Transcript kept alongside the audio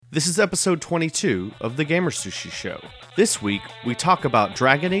This is episode 22 of the GamerSushi Show. This week, we talk about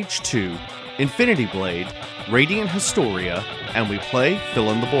Dragon Age 2, Infinity Blade, Radiant Historia, and we play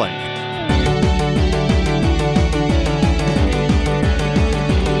Fill in the Blank.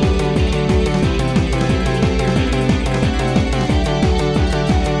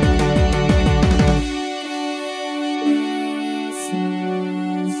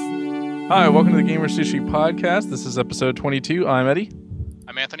 Hi, welcome to the GamerSushi podcast. This is episode 22. I'm Eddie.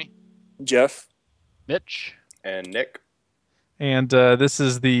 I'm Anthony. Jeff. Mitch. And Nick. And this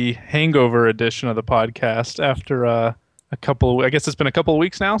is the Hangover edition of the podcast after I guess it's been a couple of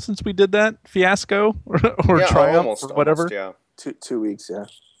weeks now since we did that fiasco or triumph or whatever. Almost, yeah. Two weeks, yeah.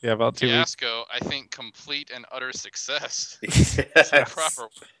 Yeah, about 2 weeks. Fiasco, I think complete and utter success. Yes. Proper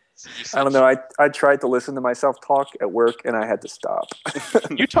I don't know. I tried to listen to myself talk at work, and I had to stop.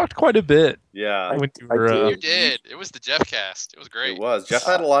 You talked quite a bit. Yeah. You did. It was the Jeff cast. It was great. It was. Jeff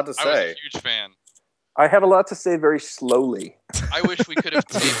had a lot to say. I was a huge fan. I have a lot to say very slowly. I wish we could have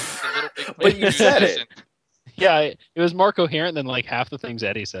taken the Little Big But you said it. Yeah, it was more coherent than like half the things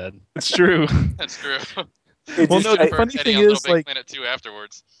Eddie said. It's true. That's true. The funny thing is, like, Planet 2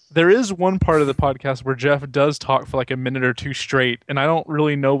 afterwards. there is one part of the podcast where Jeff does talk for like a minute or two straight, and I don't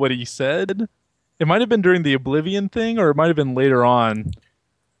really know what he said. It might have been during the Oblivion thing, or it might have been later on.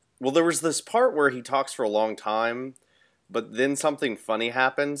 Well, there was this part where he talks for a long time, but then something funny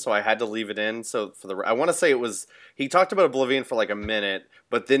happened, so I had to leave it in. So I want to say it was he talked about Oblivion for like a minute,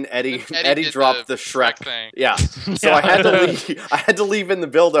 but then Eddie dropped the Shrek thing. Yeah, so Yeah. I had to leave in the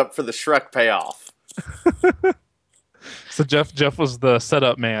build up for the Shrek payoff. So Jeff was the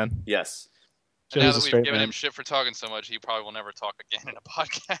setup man. Yes. And now Joe's a that straight we've given man. him shit for talking so much, he probably will never talk again in a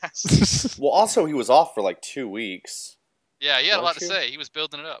podcast. Well, also he was off for like 2 weeks. Yeah, he had a lot to Don't you? say. He was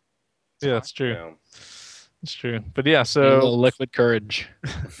building it up. Yeah, that's true. Yeah. It's true. But yeah, A so little liquid courage.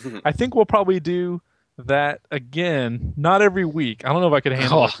 I think we'll probably do that again. Not every week. I don't know if I could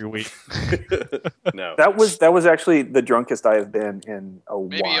handle every week. No. That was actually the drunkest I have been in a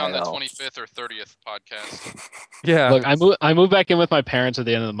Maybe while. on the 25th or 30th podcast. Yeah. Look, I moved back in with my parents at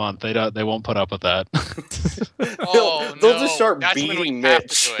the end of the month. They won't put up with that. Oh, They'll no. just start That's when we beating have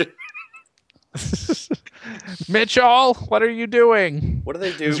Mitch. to do it. Mitchell, what are you doing? What do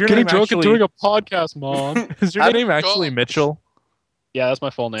they do? Is your Getting name drunk and actually- doing a podcast, Mom. Is your How name do- actually Mitchell? Yeah, that's my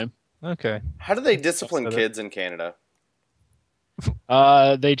full name. Okay. How do they discipline That's kids in Canada?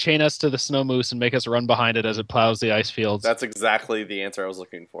 They chain us to the snow moose and make us run behind it as it plows the ice fields. That's exactly the answer I was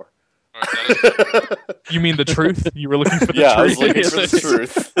looking for. All right, that is- You mean the truth? You were looking for the Yeah, I was truth? looking for the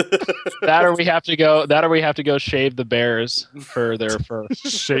truth. That or we have to go shave the bears for their fur.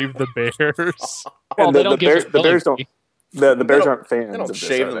 Shave the bears. Well, And they the don't give us bears belly don't. fee. The bears don't- aren't fans They don't of this,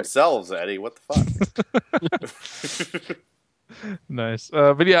 shave are they? themselves, Eddie. What the fuck? Nice.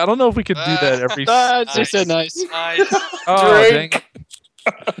 But yeah, I don't know if we could do that every... She said nice. Nice. Oh, Drink.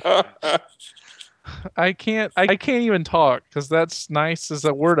 dang it. I can't even talk because that's nice is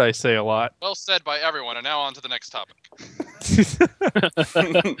a word I say a lot. Well said by everyone. And now on to the next topic.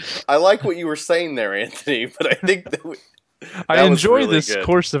 I like what you were saying there, Anthony, but I think that I was enjoy really this good.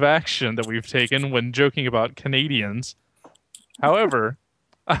 course of action that we've taken when joking about Canadians. However,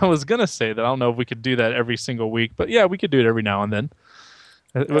 I was going to say that I don't know if we could do that every single week, but yeah, we could do it every now and then.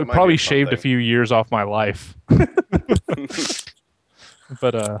 It might would be probably a fun shaved a thing. few years off my life.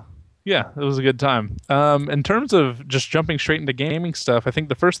 But yeah, it was a good time. In terms of just jumping straight into gaming stuff, I think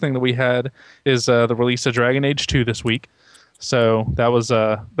the first thing that we had is the release of Dragon Age 2 this week. So that was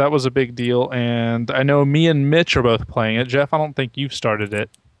a big deal, and I know me and Mitch are both playing it. Jeff, I don't think you've started it.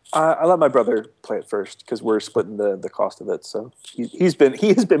 I let my brother play it first because we're splitting the cost of it. So he has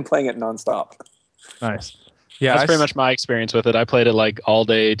been playing it nonstop. Nice. Yeah, That's pretty much my experience with it. I played it like all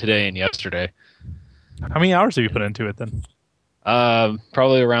day today and yesterday. How many hours have you put into it then?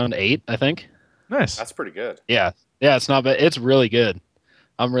 Probably around 8, I think. Nice. that's pretty good. Yeah, it's not bad. It's really good.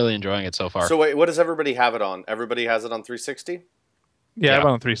 I'm really enjoying it so far. So wait, what does everybody have it on? Everybody has it on 360? Yeah, I Yeah. went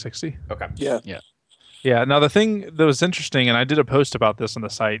on 360. Okay. Yeah. Yeah. Now the thing that was interesting, and I did a post about this on the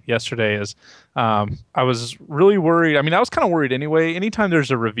site yesterday, is I was really worried. I mean, I was kind of worried anyway. Anytime there's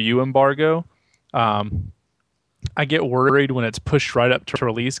a review embargo, I get worried when it's pushed right up to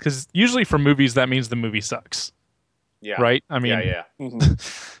release because usually for movies that means the movie sucks, Yeah. right? I mean, Yeah.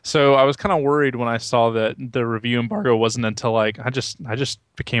 Mhm. So I was kind of worried when I saw that the review embargo wasn't until like I just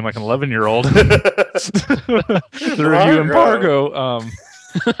became like an 11-year-old. The review embargo.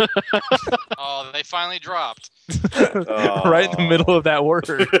 Oh, they finally dropped. Right in the middle of that word.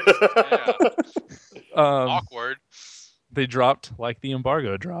 Yeah. Um, Awkward. they dropped like the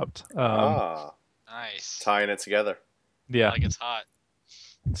embargo dropped. Ah, Nice. tying it together. Yeah. Like it's hot.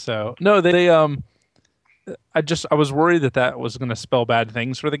 So no, they I was worried that was going to spell bad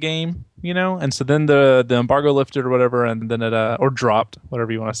things for the game, and so then the embargo lifted or whatever, and then it or dropped,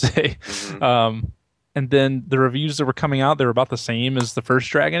 whatever you want to say. Mm-hmm. And then the reviews that were coming out, they were about the same as the first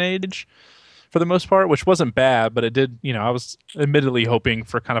Dragon Age for the most part, which wasn't bad, but it did, I was admittedly hoping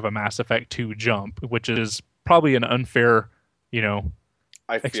for kind of a Mass Effect 2 jump, which is probably an unfair,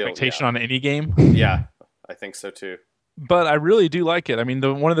 expectation on any game. Yeah, I think so too. But I really do like it. I mean,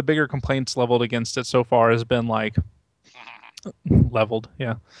 one of the bigger complaints leveled against it so far has been like leveled,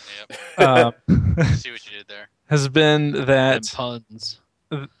 yeah. Yep. See what you did there. Has been that puns.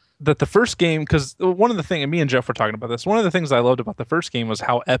 That the first game, because one of the things, and me and Jeff were talking about this, one of the things I loved about the first game was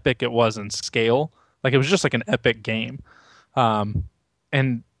how epic it was in scale. Like, it was just like an epic game. And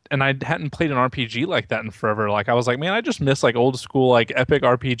I hadn't played an RPG like that in forever. Like, I was like, man, I just miss like old school, like epic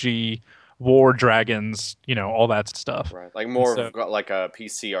RPG, war, dragons, all that stuff. Right. Like more of like a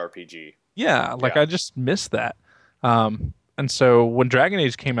PC RPG. Yeah, I just miss that. And so when Dragon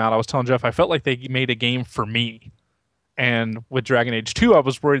Age came out, I was telling Jeff, I felt like they made a game for me. And with Dragon Age 2, I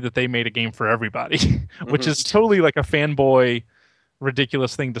was worried that they made a game for everybody, which is totally like a fanboy,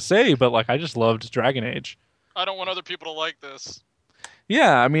 ridiculous thing to say, but like I just loved Dragon Age. I don't want other people to like this.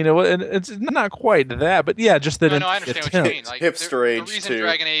 Yeah, I mean, it's not quite that, but yeah, just that. No, I understand what you mean. Like, Hipster Age the reason 2.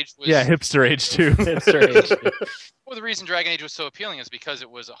 Dragon Age was... Yeah, Hipster Age 2. Hipster Age 2. Well, the reason Dragon Age was so appealing is because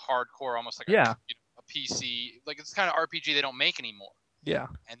it was a hardcore, almost like a PC, like it's kind of RPG they don't make anymore. Yeah.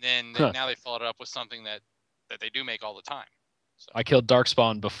 And then now they followed it up with something that they do make all the time. So. I killed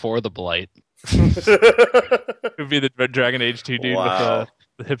Darkspawn before the Blight. It would be the Dragon Age 2 dude with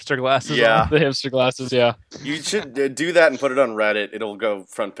the hipster glasses on. The hipster glasses, yeah. You should do that and put it on Reddit. It'll go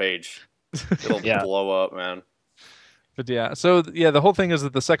front page. It'll blow up, man. But yeah, so the whole thing is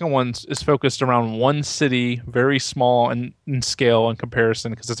that the second one is focused around one city, very small in scale in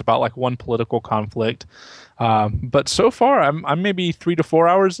comparison, because it's about like one political conflict. But so far, I'm maybe 3 to 4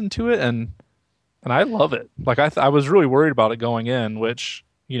 hours into it, and I love it. Like I was really worried about it going in, which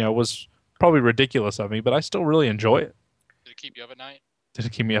was probably ridiculous of me, but I still really enjoy it. Did it keep you up at night? Did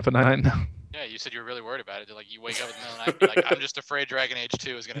it keep me up at night? No. Yeah, you said you were really worried about it. Like you wake up in the middle of the night, and be like, I'm just afraid Dragon Age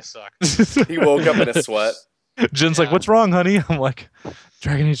 2 is gonna suck. He woke up in a sweat. Jen's like, "What's wrong, honey?" I'm like,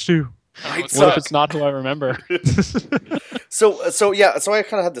 "Dragon Age 2." What if it's not who I remember? So I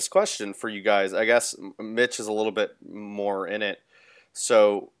kind of had this question for you guys. I guess Mitch is a little bit more in it.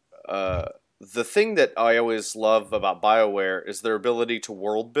 So the thing that I always love about BioWare is their ability to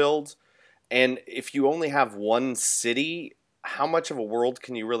world build. And if you only have one city, how much of a world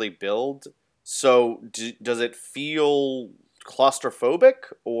can you really build? So does it feel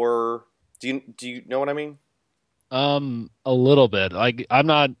claustrophobic, or do you know what I mean? A little bit. Like I'm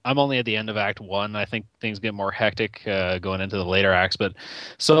only at the end of Act 1. I think things get more hectic going into the later acts, but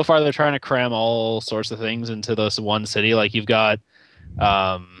so far they're trying to cram all sorts of things into this one city. Like you've got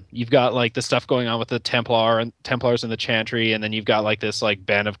like the stuff going on with the Templars and the Chantry, and then you've got like this like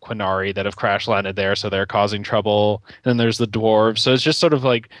band of Quinari that have crash landed there, so they're causing trouble. And then there's the dwarves. So it's just sort of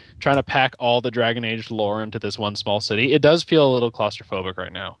like trying to pack all the Dragon Age lore into this one small city. It does feel a little claustrophobic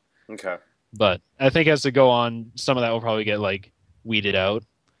right now. Okay. But I think as to go on, some of that will probably get like weeded out.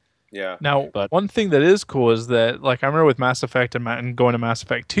 Yeah. Now, one thing that is cool is that, like, I remember with Mass Effect and going to Mass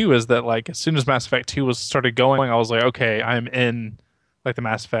Effect 2 is that, like, as soon as Mass Effect 2 started going, I was like, okay, I'm in, like, the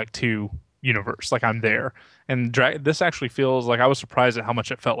Mass Effect 2 universe. Like, I'm there. And this actually feels like I was surprised at how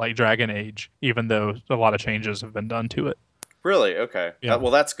much it felt like Dragon Age, even though a lot of changes have been done to it. Really? Okay. Yeah.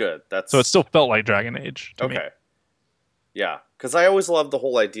 Well, that's good. So it still felt like Dragon Age to me. Yeah. Because I always loved the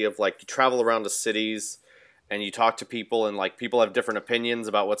whole idea of, like, you travel around to cities and you talk to people, and like people have different opinions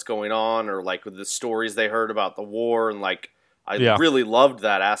about what's going on, or like the stories they heard about the war, and like I really loved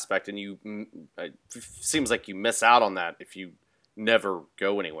that aspect. And it seems like you miss out on that if you never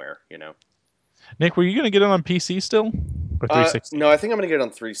go anywhere. Nick, were you going to get it on PC still, or 360? No, I think I'm going to get it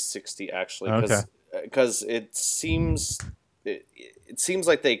on 360 actually, because Okay. it seems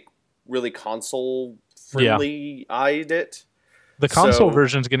like they really console friendly eyed it. The console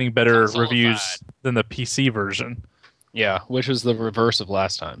version is getting better reviews than the PC version. Yeah, which was the reverse of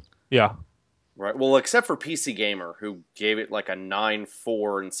last time. Yeah. Right. Well, except for PC Gamer, who gave it like a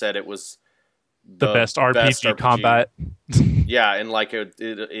 9.4 and said it was the best RPG combat. Yeah, and like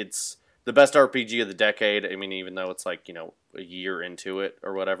it's the best RPG of the decade. I mean, even though it's like, a year into it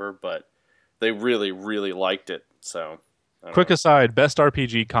or whatever, but they really, really liked it. So, Quick aside, best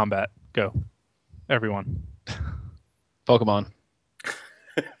RPG combat. Go. Everyone. Pokemon.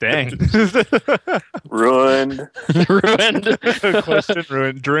 Dang. Ruined. Question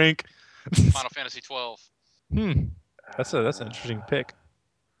ruined. Drink. Final Fantasy 12. That's an interesting pick.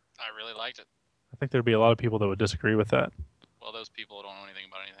 I really liked it. I think there'd be a lot of people that would disagree with that. Well, those people don't know anything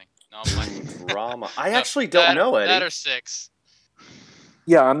about anything. No, I'm fine. Drama. I actually don't know, Eddie. That or 6.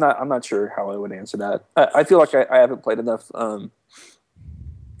 Yeah, I'm not sure how I would answer that. I feel like I haven't played enough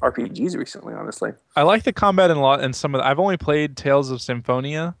RPGs recently, honestly. I like the combat in some of I've only played Tales of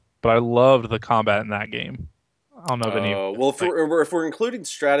Symphonia, but I loved the combat in that game. I don't know if any. Well, if we're including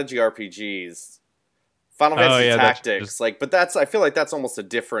strategy RPGs, Final Fantasy Tactics, but I feel like that's almost a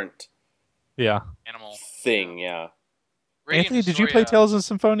different animal thing. Yeah. Anthony, did you play Tales of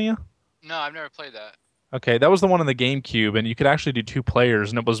Symphonia? No, I've never played that. Okay, that was the one on the GameCube, and you could actually do 2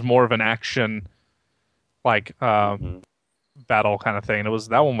 players, and it was more of an action, battle kind of thing.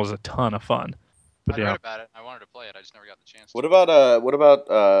 That one was a ton of fun. But I read about it. I wanted to play it. I just never got the chance. What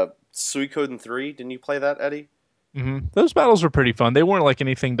about Suikoden 3? Didn't you play that, Eddie? Mm-hmm. Those battles were pretty fun. They weren't like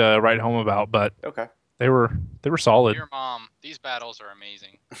anything to write home about, but they were solid. Dear Mom, these battles are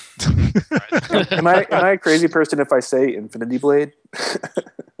amazing. Am I a crazy person if I say Infinity Blade?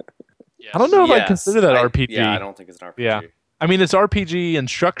 Yes. I don't know if I consider that RPG. Yeah, I don't think it's an RPG. Yeah. I mean, it's RPG in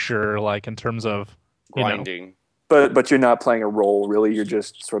structure, like in terms of grinding. But you're not playing a role, really. You're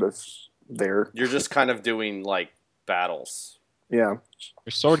just sort of there. You're just kind of doing like battles. Yeah.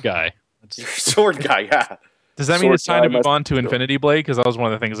 You're sword guy. You're sword guy, yeah. Does that mean it's time to move on to Infinity Blade? Because that was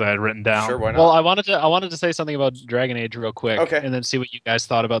one of the things I had written down. Sure, why not? Well, I wanted to say something about Dragon Age real quick, and then see what you guys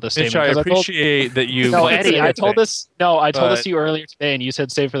thought about the Mitch, statement. I appreciate that you. No, Eddie, I told this to you earlier today, and you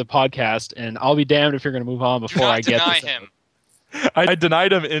said save for the podcast. And I'll be damned if you're going to move on before I get this. Him. I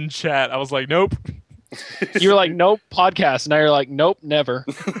denied him in chat. I was like, nope. You were like, nope, podcast. And now you're like, nope, never.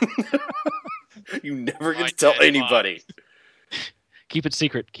 You never get to tell anybody. Keep it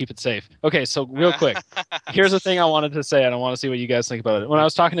secret. Keep it safe. Okay, so real quick. Here's the thing I wanted to say, and I want to see what you guys think about it. When I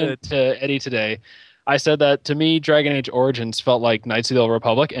was talking to Eddie today, I said that to me, Dragon Age Origins felt like Knights of the Old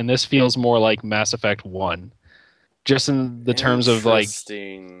Republic, and this feels more like Mass Effect 1. Just in the terms of like...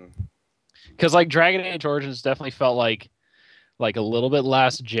 Because like Dragon Age Origins definitely felt like a little bit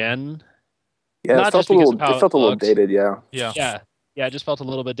last gen. Yeah, it felt a little dated, yeah. Yeah, it just felt a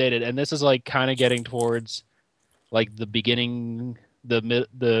little bit dated. And this is like kind of getting towards like the beginning...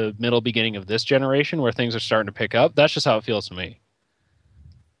 the middle beginning of this generation where things are starting to pick up. That's just how it feels to me.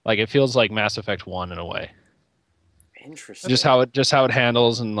 Like it feels like Mass Effect 1 in a way. Interesting. Just how it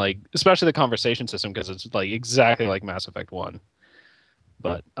handles, and like especially the conversation system, because it's like exactly like Mass Effect 1.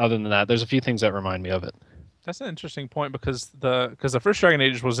 But other than that, there's a few things that remind me of it. That's an interesting point because the first Dragon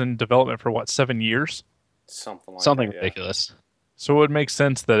Age was in development for 7 years? Something ridiculous. So it would make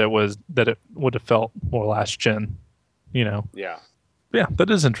sense that it would have felt more last gen, Yeah. Yeah, that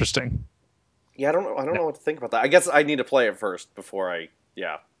is interesting. Yeah, I don't know what to think about that. I guess I need to play it first before I.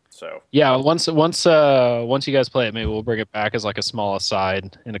 Yeah. So. Yeah, once you guys play it, maybe we'll bring it back as like a small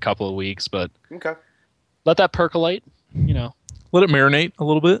aside in a couple of weeks. But okay, let that percolate. Let it marinate a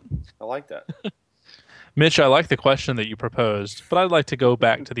little bit. I like that. Mitch, I like the question that you proposed, but I'd like to go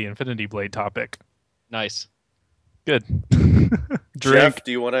back to the Infinity Blade topic. Nice. Good. Jeff,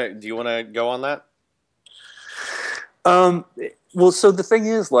 do you want to go on that? Well, so the thing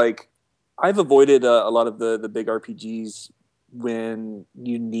is, like, I've avoided a lot of the big RPGs when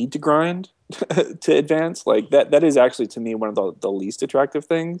you need to grind to advance. Like that is actually to me one of the least attractive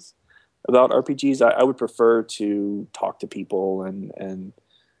things about RPGs. I would prefer to talk to people and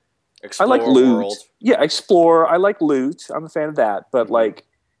explore I like loot. World. Yeah, explore. I like loot. I'm a fan of that. But like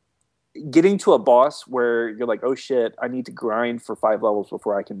getting to a boss where you're like, oh shit, I need to grind for 5 levels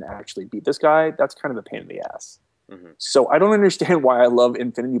before I can actually beat this guy. That's kind of a pain in the ass. Mm-hmm. So I don't understand why I love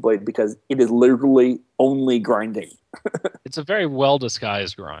Infinity Blade, because it is literally only grinding. It's a very well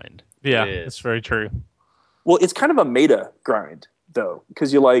disguised grind. Yeah, it's very true. Well, it's kind of a meta grind though,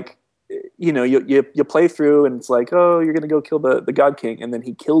 because you're like, you play through and it's like, oh, you're gonna go kill the God King, and then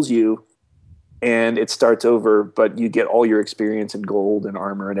he kills you, and it starts over, but you get all your experience and gold and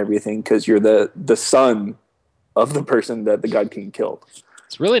armor and everything because you're the son of the person that the God King killed.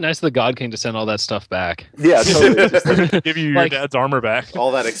 It's really nice of the God King to send all that stuff back. Yeah, totally. Give you your dad's armor back. All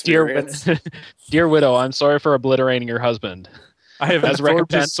that experience. Dear widow, I'm sorry for obliterating your husband. I have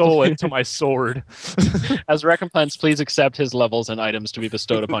absorbed his soul into my sword. As recompense, please accept his levels and items to be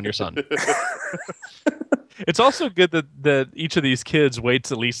bestowed upon your son. It's also good that each of these kids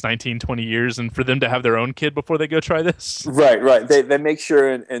waits at least 19, 20 years and for them to have their own kid before they go try this. Right. They make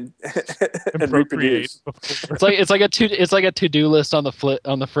sure and reproduce. It's like a to-do list on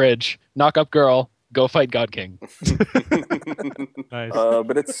the fridge. Knock up girl, go fight God King. Nice.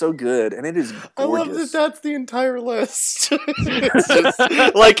 But it's so good, and it is gorgeous. I love that that's the entire list. It's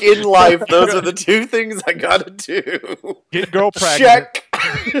just, like in life, those are the two things I gotta do. Get girl pregnant. Check.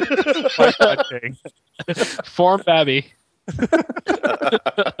 Form Babby.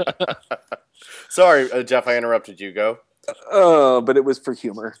 Sorry, Jeff, I interrupted you. Go. But it was for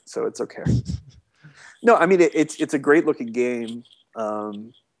humor, so it's okay. No, I mean it's a great looking game.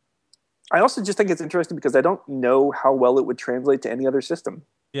 I also just think it's interesting because I don't know how well it would translate to any other system.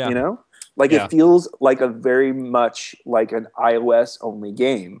 Yeah. You know? Like it feels like a very much like an iOS only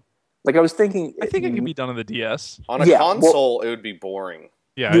game. Like I was thinking, I think it could be done on the DS. On a console, it would be boring.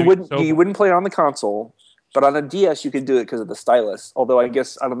 Yeah, you wouldn't play it on the console, but on a DS you could do it because of the stylus. Although I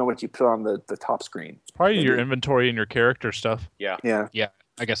guess I don't know what you put on the top screen. Probably your inventory and your character stuff. Yeah.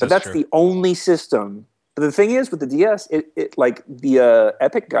 I guess. But that's true. the only system. But the thing is, with the DS, it like the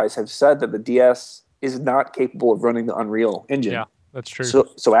Epic guys have said that the DS is not capable of running the Unreal Engine. Yeah, that's true.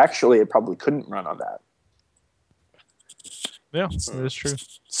 So actually, it probably couldn't run on that. Yeah, that is true.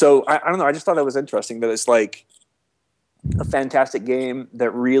 So I don't know. I just thought that was interesting that it's like a fantastic game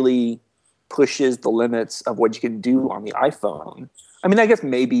that really pushes the limits of what you can do on the iPhone. I mean, I guess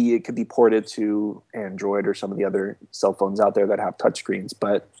maybe it could be ported to Android or some of the other cell phones out there that have touchscreens,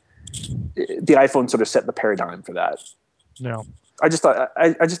 but the iPhone sort of set the paradigm for that. No, I just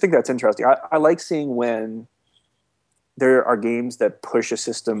think that's interesting. I like seeing when there are games that push a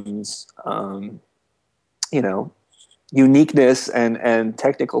system's, uniqueness and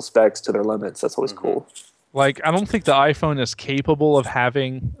technical specs to their limits. That's always cool. Like, I don't think the iPhone is capable of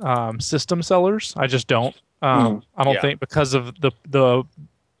having system sellers. I just don't. I don't think because of the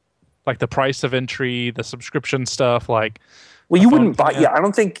price of entry, the subscription stuff. Like, well, you wouldn't buy. Yeah, I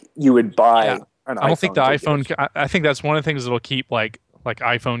don't think you would buy. Yeah. An I don't think the iPhone. iPhone. I think that's one of the things that'll keep like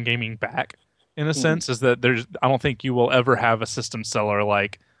iPhone gaming back in a sense is that I don't think you will ever have a system seller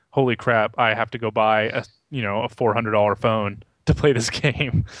like, holy crap, I have to go buy a $400 phone to play this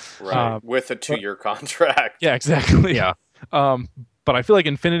game. Right. With a 2-year contract. Yeah, exactly. Yeah. But I feel like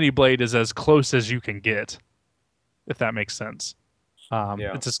Infinity Blade is as close as you can get, if that makes sense.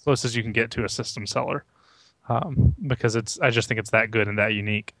 It's as close as you can get to a system seller because I just think it's that good and that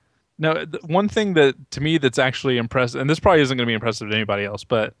unique. Now, one thing that to me that's actually impressive, and this probably isn't going to be impressive to anybody else,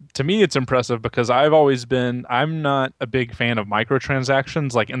 but to me it's impressive because I'm not a big fan of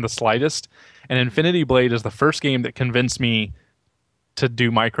microtransactions like in the slightest, and Infinity Blade is the first game that convinced me to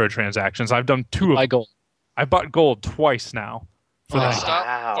do microtransactions. I've done 2 of them. Gold. I bought gold twice now.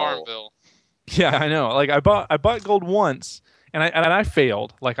 Stop Farmville. Yeah, I know. Like I bought gold once and I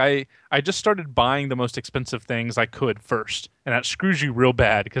failed. Like I just started buying the most expensive things I could first. And that screws you real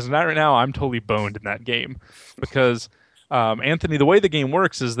bad because right now I'm totally boned in that game. Because Anthony, the way the game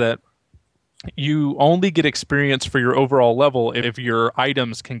works is that you only get experience for your overall level if your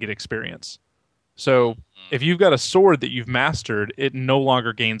items can get experience. So if you've got a sword that you've mastered, it no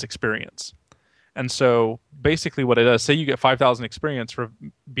longer gains experience. And so basically what it does, say you get 5,000 experience for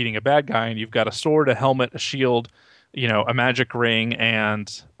beating a bad guy and you've got a sword, a helmet, a shield, a magic ring,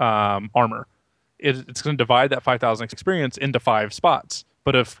 and armor. It's going to divide that 5,000 experience into 5 spots.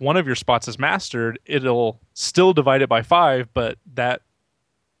 But if one of your spots is mastered, it'll still divide it by 5, but that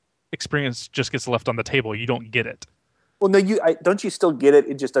experience just gets left on the table. You don't get it. Well, no, don't you still get it?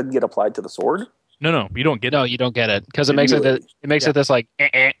 It just doesn't get applied to the sword? No, you don't get it. No, you don't get it because it makes it this like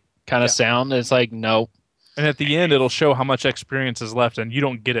kind of sound. It's like no. And at the end, it'll show how much experience is left, and you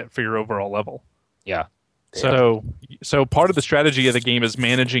don't get it for your overall level. Yeah. So part of the strategy of the game is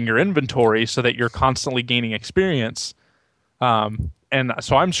managing your inventory so that you're constantly gaining experience. And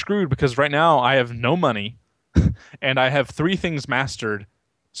so I'm screwed because right now I have no money, and I have 3 things mastered.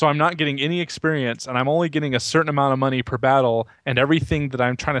 So I'm not getting any experience, and I'm only getting a certain amount of money per battle, and everything that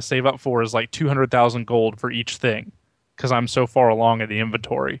I'm trying to save up for is like 200,000 gold for each thing because I'm so far along in the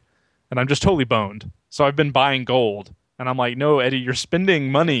inventory. And I'm just totally boned. So I've been buying gold, and I'm like, no, Eddie, you're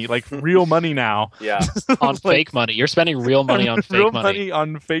spending money, like real money now. Yeah. On fake money. You're spending real money on fake real money. money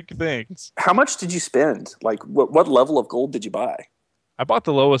on fake things. How much did you spend? Like, what level of gold did you buy? I bought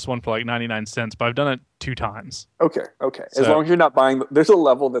the lowest one for like 99 cents, but I've done it 2 times. Okay. As long as you're not buying, there's a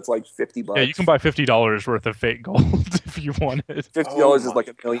level that's like $50. Yeah, you can buy $50 worth of fake gold if you want it. $50 is like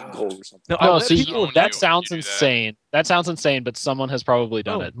 $1 million gold or something. No, see, people that do sounds that. insane. That sounds insane, but someone has probably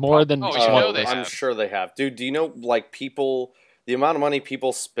done it more than. you know they I'm have. sure they have. Dude, do you know like the amount of money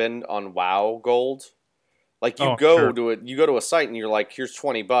people spend on WoW gold? Like you go to a site and you're like, here's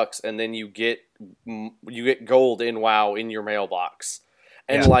 $20, and then you get gold in WoW in your mailbox.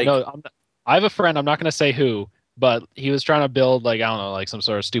 And I have a friend. I'm not going to say who, but he was trying to build like I don't know, like some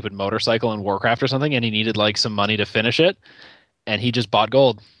sort of stupid motorcycle in Warcraft or something, and he needed like some money to finish it, and he just bought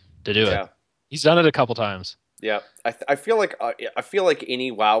gold to do it. He's done it a couple times. Yeah, I feel like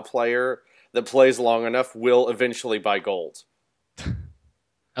any WoW player that plays long enough will eventually buy gold.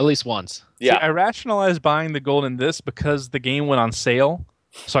 At least once. Yeah. See, I rationalized buying the gold in this because the game went on sale.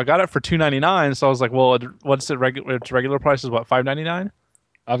 So I got it for $2.99. So I was like, well, what's it its regular price is what, $5.99?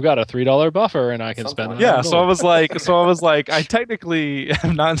 I've got a $3 buffer and I can Something spend like it. Yeah, on so I gold. was like, I technically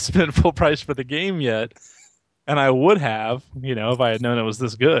have not spent full price for the game yet, and I would have, if I had known it was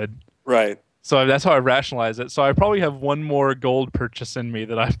this good. Right. So that's how I rationalize it. So I probably have one more gold purchase in me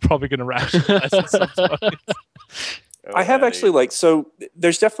that I'm probably going to rationalize at some point. I have actually so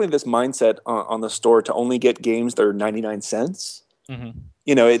there's definitely this mindset on the store to only get games that are 99 cents.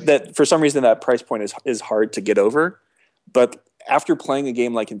 Mm-hmm. That for some reason that price point is hard to get over. But after playing a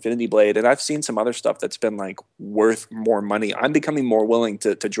game like Infinity Blade, and I've seen some other stuff that's been like worth more money, I'm becoming more willing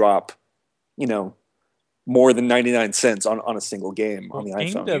to drop, more than 99 cents on a single game on the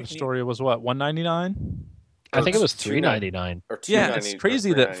iPhone. Game Dev Story was what, $199? I think it was $3.99. Or $2.99. Yeah, it's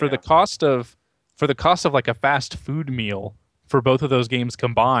crazy that for yeah. the cost of like a fast food meal for both of those games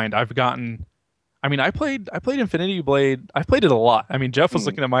combined, I've gotten. I mean, I played Infinity Blade. I played it a lot. I mean, Jeff was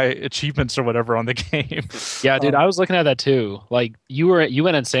looking at my achievements or whatever on the game. Yeah, dude, I was looking at that too. Like you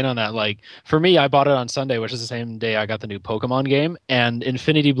went insane on that. Like for me, I bought it on Sunday, which is the same day I got the new Pokemon game, and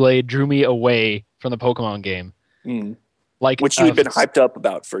Infinity Blade drew me away from the Pokemon game. Like which you've been hyped up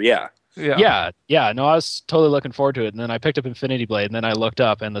about for Yeah. No, I was totally looking forward to it, and then I picked up Infinity Blade, and then I looked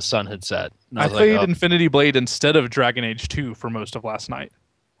up, and the sun had set. I played Infinity Blade instead of Dragon Age 2 for most of last night.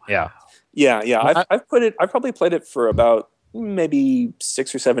 Yeah. Yeah. I've probably played it for about maybe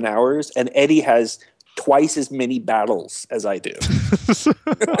 6 or 7 hours, and Eddie has twice as many battles as I do.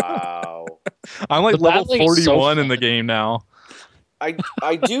 Wow. I'm like level 41 in the game now. I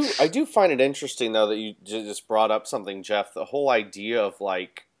do find it interesting though that you just brought up something, Jeff. The whole idea of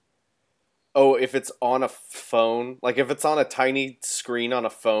like, if it's on a phone, like if it's on a tiny screen on a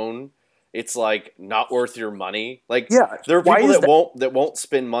phone, it's like not worth your money. Like, yeah, there are people that won't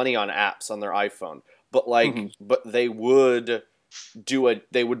spend money on apps on their iPhone, but like, but they would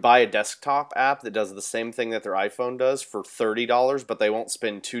buy a desktop app that does the same thing that their iPhone does for $30, but they won't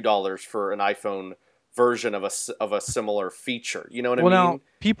spend $2 for an iPhone version of a similar feature. You know what I mean? Now,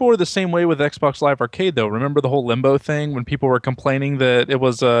 people are the same way with Xbox Live Arcade, though. Remember the whole Limbo thing when people were complaining that it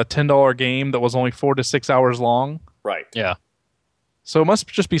was a $10 game that was only 4 to 6 hours long? Right. Yeah. So it must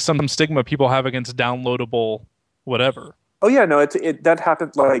just be some stigma people have against downloadable whatever. Oh yeah, no, that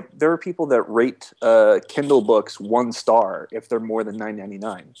happens. Like there are people that rate Kindle books 1 star if they're more than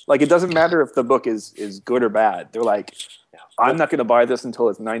 $9.99. Like it doesn't matter if the book is good or bad. They're like, I'm not going to buy this until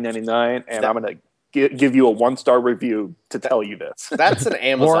it's $9.99, and I'm going to give you a 1-star review to tell you this. That's an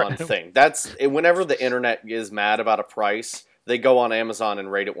Amazon thing. That's whenever the internet is mad about a price, they go on Amazon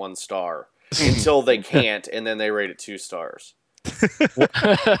and rate it 1 star until they can't, and then they rate it 2 stars. Because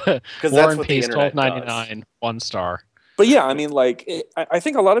that's what the internet does. 1 star. But yeah, I mean, like I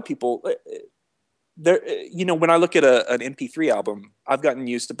think a lot of people, there, when I look at an MP3 album, I've gotten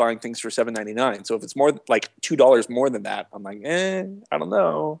used to buying things for $7.99. So if it's more like $2 more than that, I'm like, I don't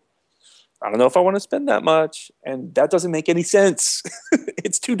know. I don't know if I want to spend that much, and that doesn't make any sense.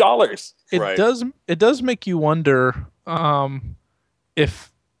 It's $2. It does make you wonder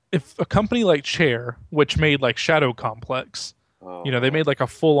if a company like Chair, which made like Shadow Complex, they made like a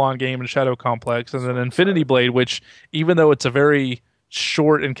full-on game in Shadow Complex, and then Infinity Blade, which even though it's a very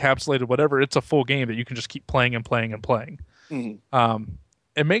short, encapsulated whatever, it's a full game that you can just keep playing and playing and playing.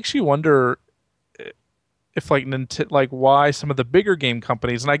 It makes you wonder if like why some of the bigger game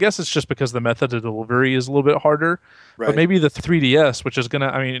companies, and I guess it's just because the method of delivery is a little bit harder, but maybe the 3DS, which is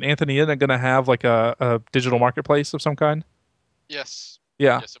Anthony, isn't it gonna have like a digital marketplace of some kind? Yes.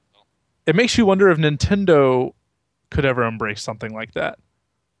 Yeah. Yes, it will. It makes you wonder if Nintendo could ever embrace something like that,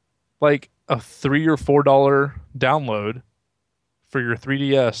 like a $3 or $4 download for your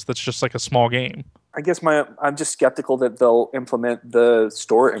 3DS. That's just like a small game. I guess I'm just skeptical that they'll implement the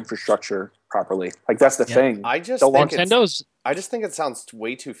store infrastructure properly. Like that's the thing. I just think it sounds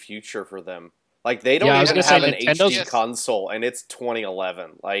way too future for them. Like they don't even have an HD console, and it's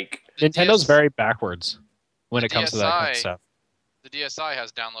 2011. Like Nintendo's very backwards when it comes to that kind of stuff. The DSi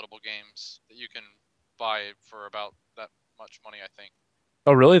has downloadable games that you can buy for about that much money, I think.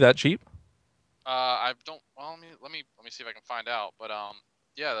 Oh, really? That cheap? I don't. Well, let me see if I can find out. But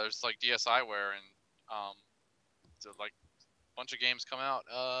yeah, there's like DSiWare and so like a bunch of games come out.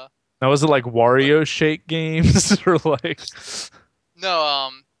 Now, is it like Wario Shake games or like?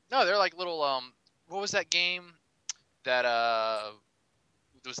 No, they're like little what was that game that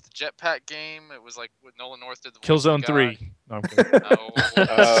it was the jetpack game? It was like what Nolan North did. The Killzone 3. No, I'm kidding.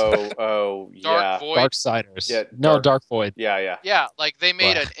 Yeah. Void. Darksiders. Yeah, Dark Void. Yeah. Yeah, like they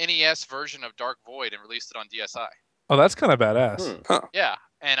made an NES version of Dark Void and released it on DSi. Oh, that's kind of badass. Yeah,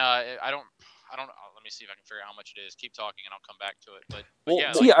 And I don't. Let me see if I can figure out how much it is. Keep talking, and I'll come back to it. But Well,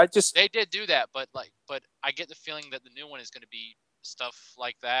 yeah, So like, yeah, I just they did do that, but I get the feeling that the new one is going to be stuff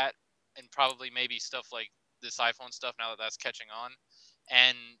like that, and probably maybe stuff like this iPhone stuff now that that's catching on,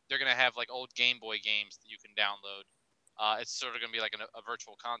 and they're going to have like old Game Boy games that you can download. It's sort of going to be like a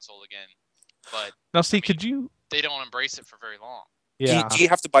virtual console again, but Now, see, I mean, could you? they don't embrace it for very long. Yeah. do you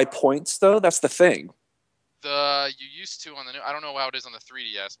have to buy points though? That's the thing. You used to on the new. I don't know how it is on the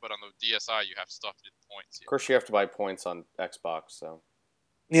 3DS, but on the DSi you have stuff to do the points. Of course, you have to buy points on Xbox. So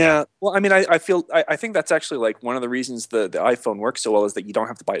Yeah. Well, I mean, I think that's actually like one of the reasons the iPhone works so well is that you don't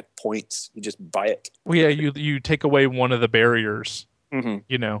have to buy points. You just buy it. Well, yeah, you take away one of the barriers. Mm-hmm.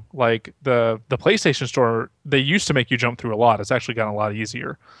 You know, like the PlayStation Store, they used to make you jump through a lot. It's actually gotten a lot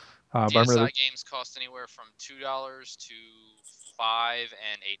easier. But I DSi remember games cost anywhere from $2 to $5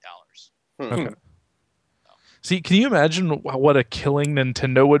 and $8. okay. See, can you imagine what a killing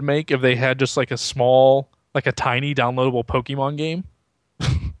Nintendo would make if they had just like a small, like a tiny downloadable Pokemon game?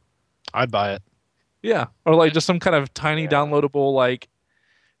 I'd buy it. Yeah, or like just some kind of tiny Yeah. downloadable like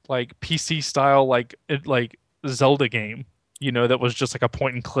PC style like Zelda game, you know, that was just like a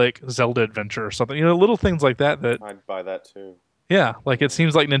point and click Zelda adventure or something. You know, little things like that. I'd buy that too. Yeah, like it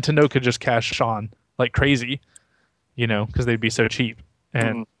seems like Nintendo could just cash on like crazy, you know, because they'd be so cheap,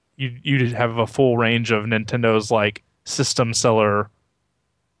 and you'd have a full range of Nintendo's like system seller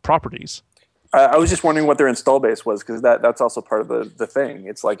properties. I was just wondering what their install base was because that's also part of the thing.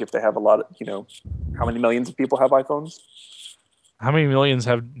 It's like if they have a lot of, how many millions of people have iPhones? How many millions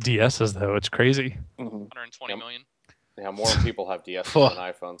have DSs though? It's crazy. 120 million. Yeah, more people have DSs than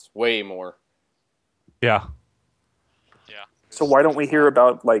iPhones. Way more. Yeah. Yeah. So why don't we hear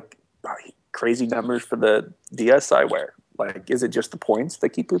about like crazy numbers for the DSiWare? Like, is it just the points that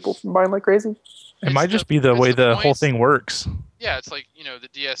keep people from buying like crazy? It might just be the way the whole points. thing works. Yeah, it's like, the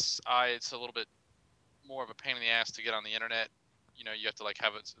DSi, it's a little bit more of a pain in the ass to get on the internet. You have to like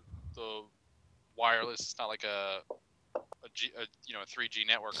have the wireless. It's not like a 3G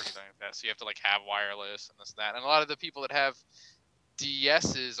network or anything like that. So you have to like have wireless and this and that. And a lot of the people that have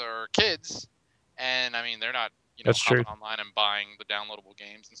DSs are kids, and I mean they're not That's hopping true. online and buying the downloadable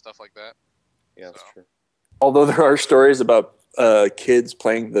games and stuff like that. Yeah, that's true. Although there are stories about kids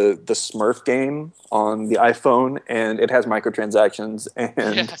playing the Smurf game on the iPhone, and it has microtransactions, and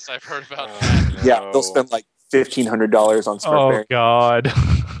Yes, I've heard about that. yeah, they'll spend like $1,500 on Smurf. Oh God.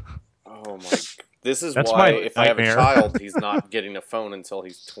 Oh my! This is That's why my if I have a nightmare. child, he's not getting a phone until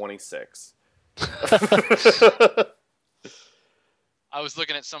he's 26. I was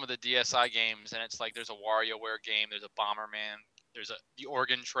looking at some of the DSi games, and it's like there's a WarioWare game, there's a Bomberman, there's the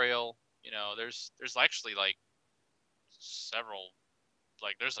Oregon Trail. There's actually like several,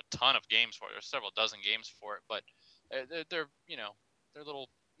 like there's a ton of games for it. There's several dozen games for it, but they're little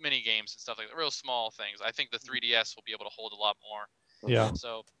mini games and stuff like that, real small things. I think the 3DS will be able to hold a lot more. Yeah.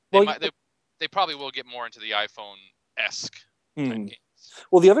 So Well, they probably will get more into the iPhone-esque type games.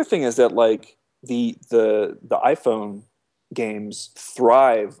 Well, the other thing is that like the iPhone games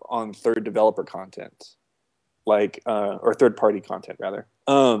thrive on third developer content, like or third party content rather.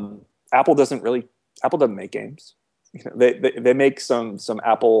 Apple doesn't make games. They make some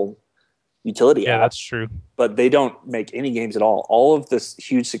Apple utility Yeah, apps, that's true. but they don't make any games at all. All of the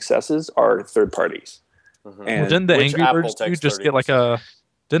huge successes are third parties. Mhm. And Well, didn't the Which Angry Apple Birds dude takes just get like 30%.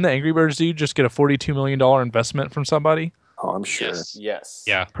 Didn't the Angry Birds dude just get a $42 million investment from somebody? oh, I'm sure. Yes. Yes.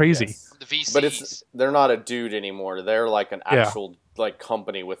 Yeah. Crazy. Yes. The VCs. But they're not a dude anymore. They're like an Yeah. actual like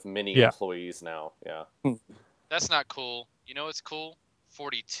company with many Yeah. employees now. Yeah. That's not cool. You know what's cool?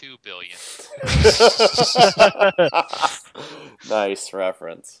 42 billion. Nice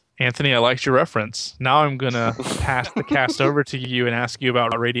reference. Anthony, I liked your reference. Now I'm gonna pass the cast over to you and ask you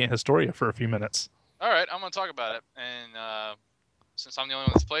about Radiant Historia for a few minutes. All right, I'm going to talk about it. And since I'm the only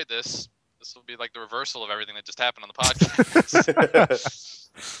one that's played this will be like the reversal of everything that just happened on the podcast.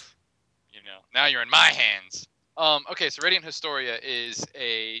 Now you're in my hands. Okay, so Radiant Historia is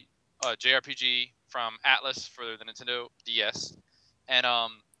a JRPG from Atlas for the Nintendo DS. And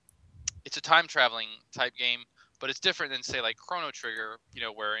it's a time traveling type game, but it's different than, say, like Chrono Trigger,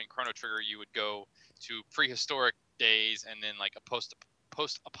 where in Chrono Trigger you would go to prehistoric days and then like a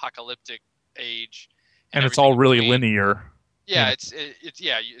post-apocalyptic age. And it's all everything really in between. linear. Yeah,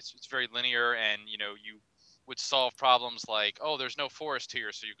 Yeah. it's very linear, and you would solve problems like, oh, there's no forest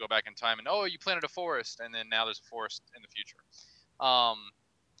here, so you go back in time, and oh, you planted a forest, and then now there's a forest in the future,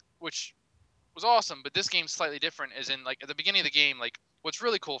 which was awesome. But this game's slightly different, as in like at the beginning of the game, like what's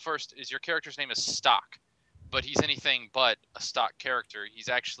really cool first is your character's name is Stock, but he's anything but a stock character. He's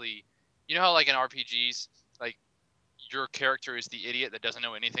actually, how like in RPGs, like your character is the idiot that doesn't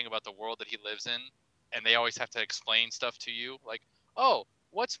know anything about the world that he lives in, and they always have to explain stuff to you, like, oh,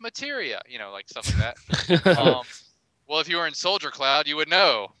 what's materia? You know, like stuff like that. Well, if you were in Soldier Cloud, you would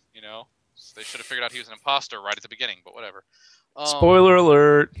know. You know, so they should have figured out he was an imposter right at the beginning, but whatever. Spoiler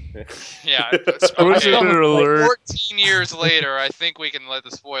alert. Yeah. Spoiler Okay. alert. 14 years later, I think we can let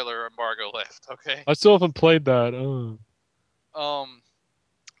the spoiler embargo lift. Okay. I still haven't played that.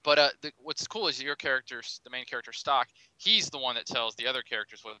 But what's cool is your character, the main character, Stock. He's the one that tells the other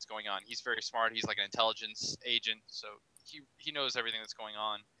characters what's going on. He's very smart. He's like an intelligence agent, so he knows everything that's going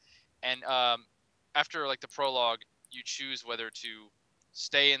on. And after like the prologue, you choose whether to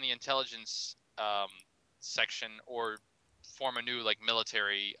stay in the intelligence section or form a new like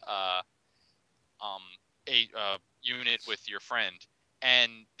military unit with your friend.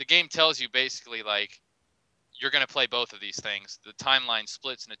 And the game tells you basically like you're going to play both of these things. The timeline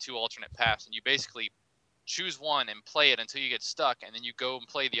splits into 2 alternate paths, and you basically choose one and play it until you get stuck, and then you go and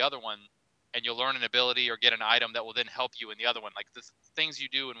play the other one, and you'll learn an ability or get an item that will then help you in the other one. Like the things you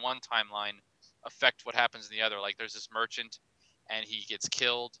do in one timeline affect what happens in the other. Like there's this merchant, and he gets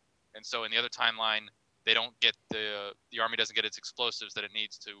killed, and so in the other timeline, they don't get the army doesn't get its explosives that it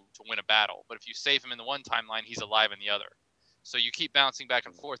needs to win a battle. But if you save him in the one timeline, he's alive in the other. So you keep bouncing back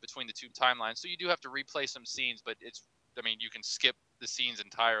and forth between the 2 timelines. So you do have to replay some scenes, but you can skip the scenes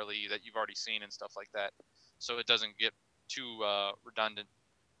entirely that you've already seen and stuff like that. So it doesn't get too redundant.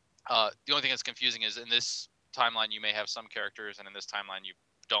 The only thing that's confusing is in this timeline you may have some characters, and in this timeline you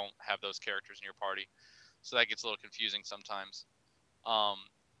don't have those characters in your party. So that gets a little confusing sometimes.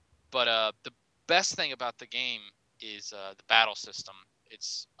 But the best thing about the game is the battle system.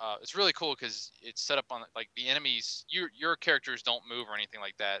 It's really cool because it's set up on like the enemies. Your characters don't move or anything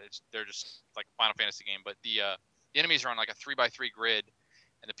like that. They're just like a Final Fantasy game. But the enemies are on like a 3x3 grid,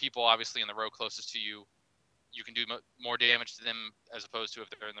 and the people obviously in the row closest to you, you can do more damage to them as opposed to if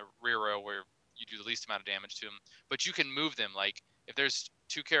they're in the rear row where you do the least amount of damage to them. But you can move them. Like if there's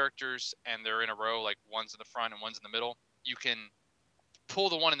 2 characters and they're in a row, like one's in the front and one's in the middle, you can pull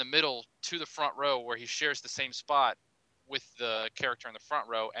the one in the middle to the front row where he shares the same spot with the character in the front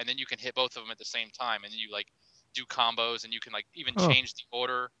row, and then you can hit both of them at the same time, and then you like do combos, and you can like even change the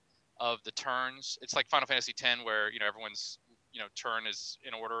order of the turns. It's like Final Fantasy X where everyone's turn is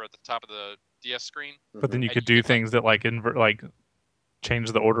in order at the top of the DS screen. But then you could do things that like invert, like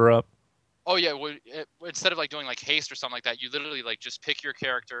change the order up. Oh yeah, instead of like doing like haste or something like that, you literally like just pick your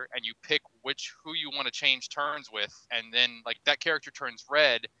character and you pick who you want to change turns with, and then like that character turns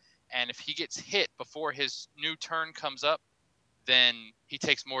red. And if he gets hit before his new turn comes up, then he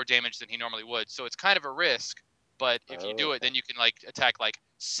takes more damage than he normally would. So it's kind of a risk, but if you do it, then you can like attack like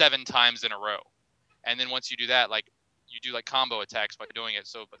 7 times in a row. And then once you do that, like you do like combo attacks by doing it.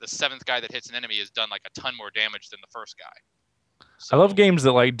 So but the 7th guy that hits an enemy has done like a ton more damage than the first guy. So, I love games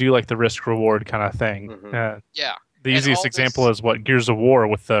that like do like the risk reward kind of thing. Mm-hmm. Yeah. The easiest example is what Gears of War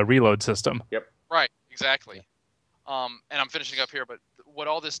with the reload system. Yep. Right. Exactly. And I'm finishing up here, but what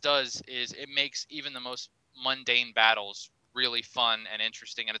all this does is it makes even the most mundane battles really fun and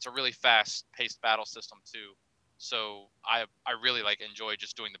interesting, and it's a really fast-paced battle system too. So I really like enjoy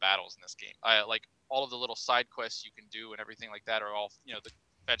just doing the battles in this game. I like all of the little side quests you can do and everything like that are all the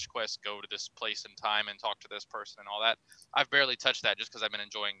fetch quests, go to this place in time and talk to this person and all that. I've barely touched that just because I've been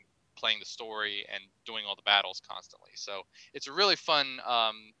enjoying playing the story and doing all the battles constantly. So it's a really fun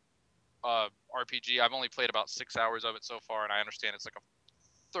RPG. I've only played about 6 hours of it so far, and I understand it's like a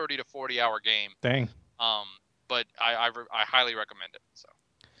 30 to 40 hour game. Dang. But I highly recommend it. So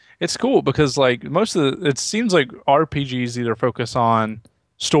it's cool because like it seems like RPGs either focus on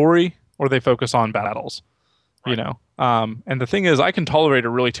story or they focus on battles. Right. And the thing is, I can tolerate a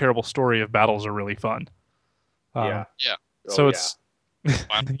really terrible story if battles are really fun. Yeah. So it's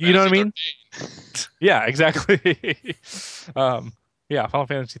you know what I mean? Yeah, exactly. Final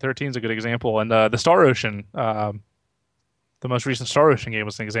Fantasy 13 is a good example, and the Star Ocean, the most recent Star Ocean game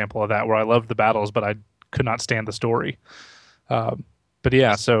was an example of that, where I loved the battles, but I could not stand the story. But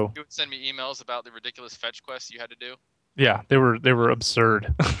yeah, so you would send me emails about the ridiculous fetch quests you had to do. Yeah, they were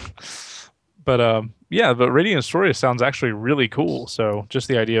absurd. But Radiant Historia sounds actually really cool. So just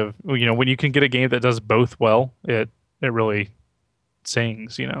the idea of when you can get a game that does both well, it really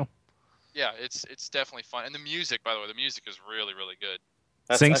sings. Yeah, it's definitely fun, and the music, by the way, the music is really really good.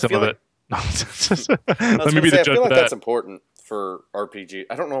 Sing some of it. Let me be the judge. I feel like that's important for RPG.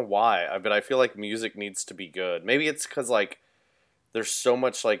 I don't know why, but I feel like music needs to be good. Maybe it's because like there's so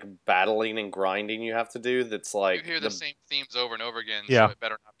much like battling and grinding you have to do that's like you hear the same themes over and over again. Yeah. So it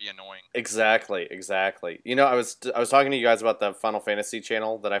better not be annoying. Exactly. I was talking to you guys about the Final Fantasy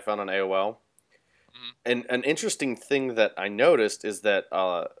channel that I found on AOL. And an interesting thing that I noticed is that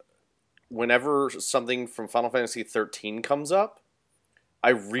whenever something from Final Fantasy 13 comes up, I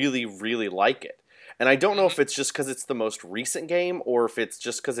really, really like it. And I don't know if it's just because it's the most recent game or if it's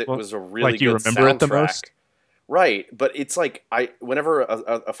just because it was a really like you good remember soundtrack. it the most? Right, but it's like whenever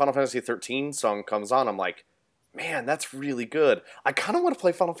a Final Fantasy 13 song comes on, I'm like, man, that's really good. I kind of want to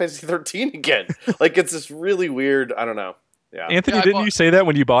play Final Fantasy 13 again. Like, it's this really weird. I don't know. Yeah. Anthony, Yeah, didn't you say that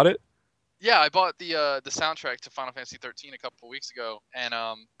when you bought it? Yeah, I bought the soundtrack to Final Fantasy 13 a couple of weeks ago, and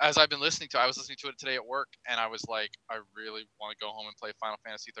as I've been listening to it, I was listening to it today at work, and I was like, I really want to go home and play Final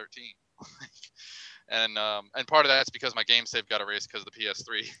Fantasy 13. And part of that's because my game save got erased because the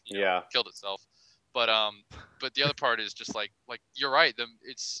PS3 killed itself. But the other part is just like you're right.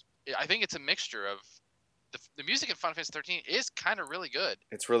 I think it's a mixture of the music in Final Fantasy 13 is kind of really good.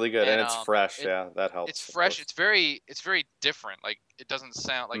 It's really good, and it's fresh. That helps. It's fresh. It's very different. Like it doesn't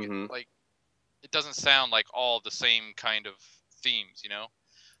sound like it doesn't sound like all the same kind of themes,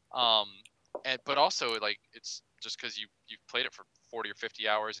 but also like it's just because you've played it for 40 or 50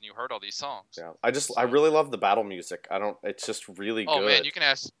 hours and you heard all these songs. Yeah, I really love the battle music. It's just really good. Oh man, you can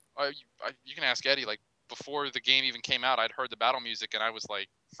ask Eddie. Like before the game even came out, I'd heard the battle music and I was like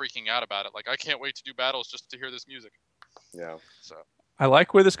freaking out about it. Like I can't wait to do battles just to hear this music. Yeah. So I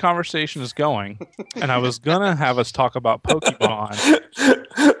like where this conversation is going, and I was gonna have us talk about Pokemon.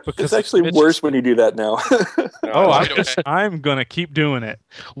 It's actually worse when you do that now. I'm gonna keep doing it.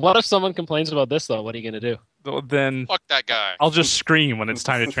 What if someone complains about this though? What are you gonna do? Then fuck that guy. I'll just scream when it's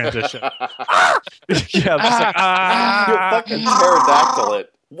time to transition. Yeah, just like You fucking pterodactyl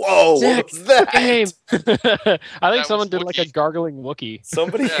it. Whoa, what's that? Game. I think someone did Wookiee. like a gargling Wookiee.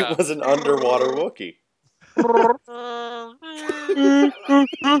 Somebody was an underwater Wookiee.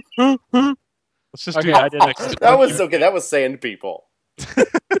 Let's just Okay, do I did it. That was okay. That was Sand People.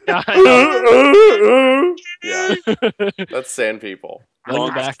 Yeah, I Yeah, that's Sand People. know. Bring it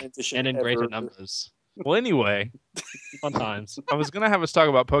Longest back transition and in ever. greater numbers. Well, anyway, Fun times. I was gonna have us talk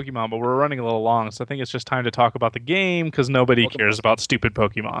about Pokemon, but we're running a little long, so I think it's just time to talk about the game because nobody cares about stupid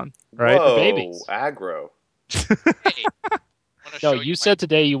Pokemon, right? Whoa, Babies. aggro. Hey, No, you said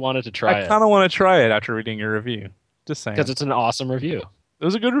today you wanted to try I it kind of want to try it after reading your review. Just saying, because it's an awesome review. it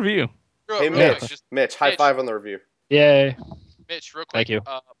was a good review. Hey, Mitch, Mitch, high five on the review. Yay! Mitch, real quick. Thank you.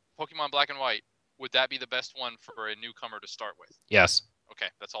 Pokemon Black and White. Would that be the best one for a newcomer to start with? Yes. Okay,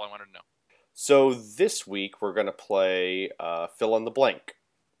 that's all I wanted to know. So this week we're gonna play fill in the blank.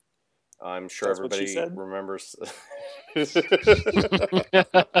 I'm sure That's what she everybody said? remembers.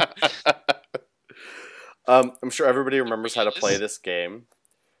 I'm sure everybody remembers how to play this game.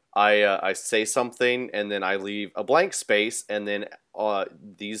 I say something and then I leave a blank space, and then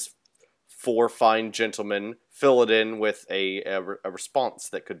these four fine gentlemen fill it in with a response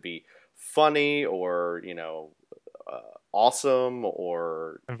that could be funny or awesome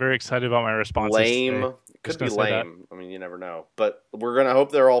or I'm very excited about my responses. lame. Today. It could Just be gonna say lame. I mean, you never know. But we're going to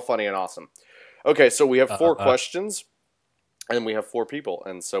hope they're all funny and awesome. Okay, so we have four questions, and we have four people.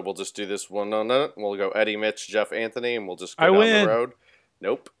 And so we'll just do this one on it. We'll go Eddie, Mitch, Jeff, Anthony, and we'll just go down win. the road.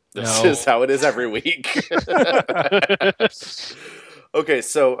 Nope. This No. is how it is every week. Okay,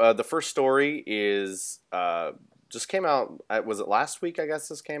 so the first story is just came out. Was it last week, I guess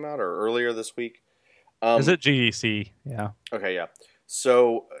this came out, or earlier this week? Is it GDC? Yeah. Okay, yeah.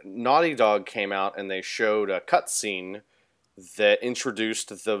 So Naughty Dog came out and they showed a cutscene that introduced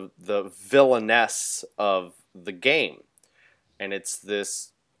the villainess of the game, and it's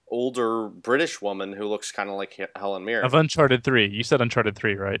this older British woman who looks kind of like Helen Mirren. Of Uncharted 3. You said Uncharted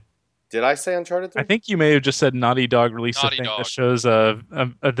 3, right? Did I say Uncharted 3? I think you may have just said Naughty Dog released Naughty a thing Dog. that shows the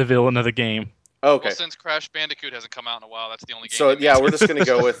villain of the game. Oh, okay. Well, since Crash Bandicoot hasn't come out in a while, that's the only game. So that yeah, makes we're it. just gonna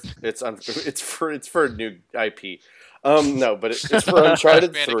go with it's for a new IP. No, but it's for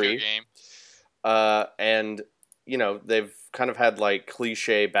Uncharted Crash Bandicoot 3. game. And they've kind of had like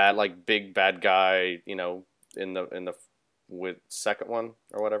cliche big bad guy, in the with second one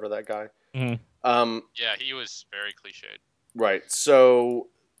or whatever that guy. Mhm. Yeah, he was very cliched. Right. So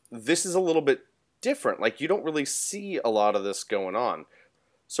this is a little bit different. Like you don't really see a lot of this going on.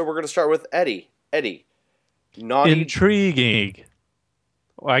 So we're gonna start with Eddie. Eddie, Naughty. Intriguing.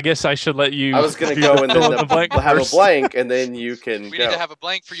 Well, I guess I should let you. I was gonna go and then fill in the blank have a first. blank, and then you can We go. need to have a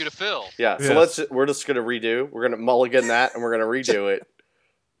blank for you to fill. Yeah, so Yes. we're just going to redo. We're going to mulligan that, and we're going to redo it.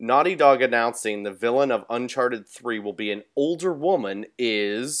 Naughty Dog announcing the villain of Uncharted 3 will be an older woman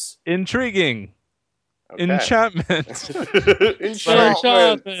is... Intriguing. Okay. Enchantment.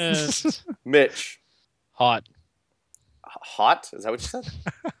 Enchantment. Mitch. Hot. Hot? Is that what you said?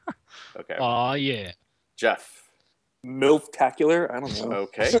 Okay. Aw, yeah. Jeff. MILF-tacular? I don't know.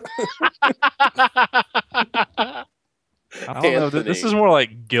 Okay. I don't know. This Anthony. is more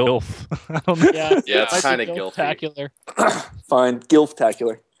like GILF. I don't know. Yeah, Yeah, it's might be kind of guilty. spectacular. Fine.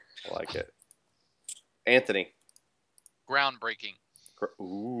 Gilf-tacular. I like it. Anthony. Groundbreaking.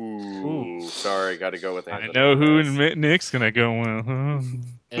 Ooh. Sorry, got to go with I Anthony. know who on this. Nick's gonna go with.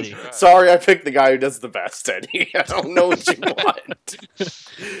 Eddie. Sorry, I picked the guy who does the best, Eddie. I don't know what you want.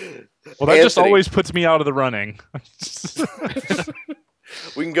 Well, that just Anthony. always puts me out of the running.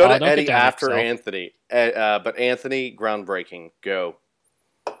 We can go to don't get Eddie down on after yourself. Anthony. But Anthony, groundbreaking. Go.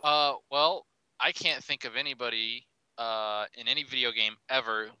 Well, I can't think of anybody in any video game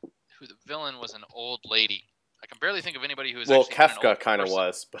ever who the villain was an old lady. I can barely think of anybody who was Well, actually been an Kefka old kind of person.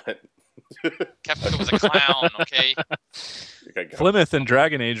 was, but Kefka was a clown, okay? Okay, go. Plymouth in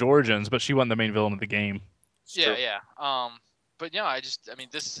Dragon Age Origins, but she wasn't the main villain of the game. Yeah, yeah. But yeah, I mean,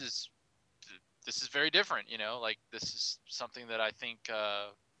 this is very different. Like this is something that I think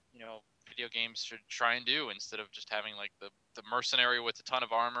video games should try and do instead of just having like the mercenary with a ton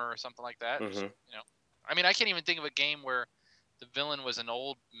of armor or something like that. Just, I mean, I can't even think of a game where the villain was an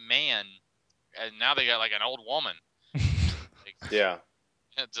old man, and now they got like an old woman. Yeah.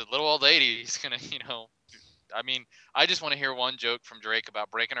 It's a little old lady. He's gonna, I mean, I just want to hear one joke from Drake about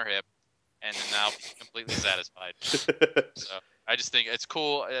breaking her hip, and then I'll be completely satisfied. So I just think it's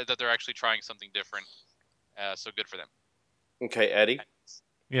cool that they're actually trying something different. So good for them. Okay, Eddie.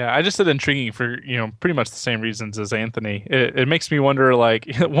 Yeah, I just said intriguing for pretty much the same reasons as Anthony. It makes me wonder.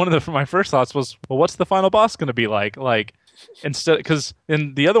 Like one of my first thoughts was, well, what's the final boss going to be like? Like instead, because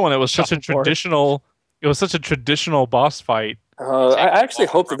in the other one, it was such a traditional. It was such a traditional boss fight. I actually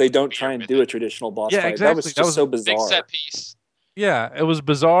hope that they don't try and do a traditional boss fight. Exactly. That was just so Big bizarre. set piece. Yeah, it was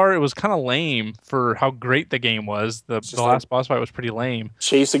bizarre. It was kind of lame for how great the game was. The last boss fight was pretty lame.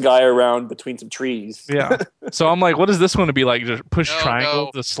 Chase a guy around between some trees. Yeah. So I'm like, what is this one to be like? Just push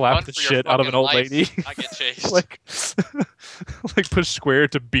triangle to slap Run the for your shit out of an fucking old life. lady? I get chased. like push square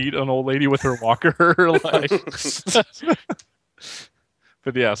to beat an old lady with her walker. Like,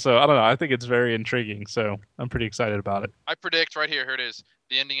 but yeah, so I don't know. I think it's very intriguing. So I'm pretty excited about it. I predict right here. Here it is.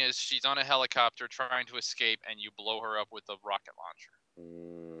 The ending is she's on a helicopter trying to escape, and you blow her up with a rocket launcher.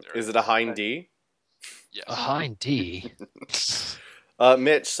 Is it a Hind D? Yes. A Hind D.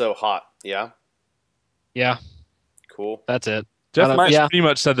 Mitch, so hot. Yeah. Yeah, Cool. that's it. Jeff yeah. pretty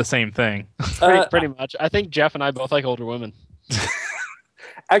much said the same thing. Pretty much. I think Jeff and I both like older women.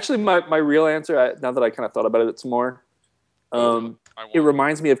 Actually, my real answer, now that I kind of thought about it some more, it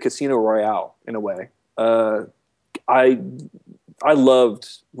reminds me of Casino Royale in a way. I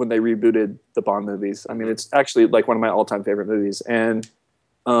loved when they rebooted the Bond movies. I mean, it's actually like one of my all-time favorite movies. And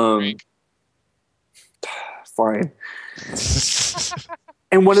fine.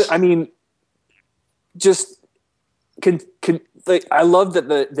 And I mean, just I love that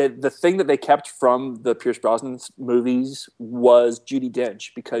the thing that they kept from the Pierce Brosnan movies was Judi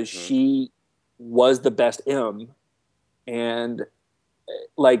Dench, because she was the best M, and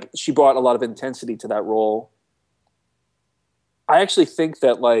like she brought a lot of intensity to that role. I actually think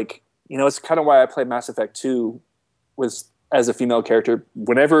that, like, it's kind of why I play Mass Effect 2 was as a female character.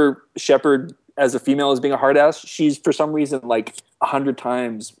 Whenever Shepard as a female is being a hard ass, she's for some reason like 100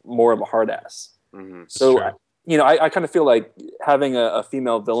 times more of a hard ass. Mm-hmm. So, I kind of feel like having a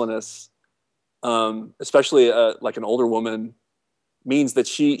female villainess, especially like an older woman, means that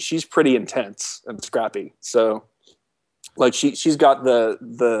she's pretty intense and scrappy. So, like she's got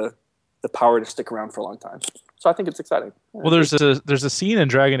the power to stick around for a long time. So I think it's exciting. Well, there's a scene in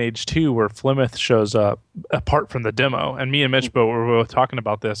Dragon Age 2 where Flemeth shows up apart from the demo, and me and Mitch were both talking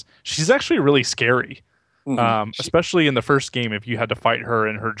about this. She's actually really scary, especially in the first game if you had to fight her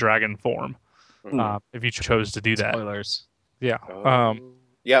in her dragon form, if you chose to do that. Spoilers. Yeah.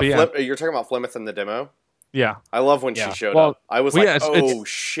 You're talking about Flemeth in the demo? Yeah. I love when she showed up. I was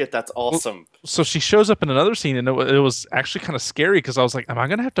shit, that's awesome. So she shows up in another scene, and it was actually kind of scary because I was like, am I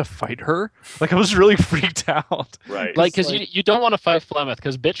going to have to fight her? Like, I was really freaked out. Right. Like, because you don't want to fight Flemeth,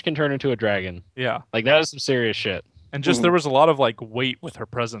 because bitch can turn into a dragon. Yeah. Like, that is some serious shit. And just there was a lot of, like, weight with her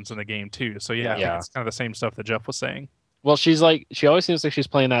presence in the game, too. So, I think it's kind of the same stuff that Jeff was saying. Well, she always seems like she's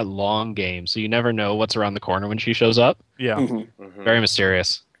playing that long game, so you never know what's around the corner when she shows up. Yeah. Very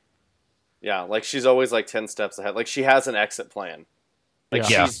mysterious. Yeah, like she's always like 10 steps ahead. Like she has an exit plan. Like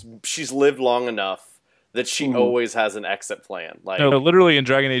she's lived long enough that she always has an exit plan. Like no, literally in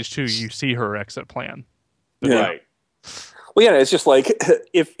Dragon Age 2, you see her exit plan. Yeah. Right. Well, yeah, it's just like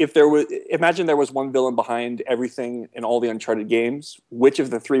imagine there was one villain behind everything in all the Uncharted games. Which of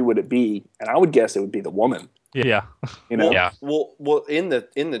the three would it be? And I would guess it would be the woman. Yeah. Well, in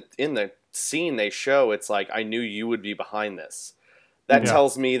the scene they show, it's like, I knew you would be behind this. That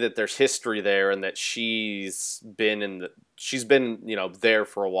tells me that there's history there and that she's been there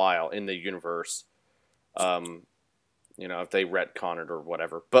for a while in the universe. If they retcon it or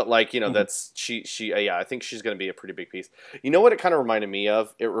whatever. But that's I think she's going to be a pretty big piece. You know what it kind of reminded me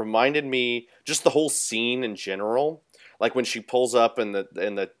of? It reminded me just the whole scene in general. Like when she pulls up in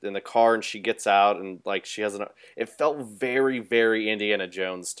the car and she gets out and like she has it felt very, very Indiana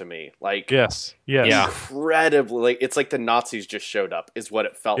Jones to me. Like yes, incredibly. Like it's like the Nazis just showed up is what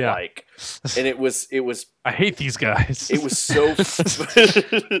it felt like, and it was. I hate these guys. It was so.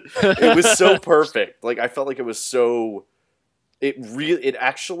 It was so perfect. Like I felt like it was so. It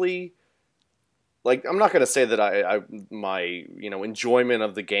actually. Like I'm not gonna say that my enjoyment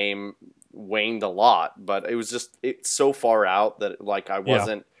of the game waned a lot, but it's so far out that like I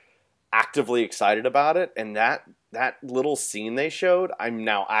wasn't actively excited about it, and that little scene they showed, I'm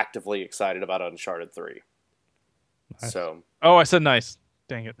now actively excited about Uncharted 3. Nice. So I said nice.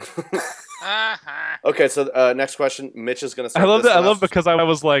 Dang it. Okay, so next question. Mitch is gonna start. I love because I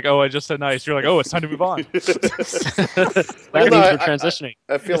was like, I just said nice. You're like, it's time to move on. That means we're transitioning.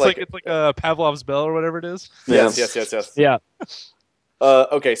 I feel it's like Pavlov's bell or whatever it is. Yes. Yeah.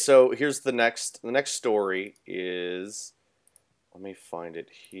 Okay, so here's the next story is, let me find it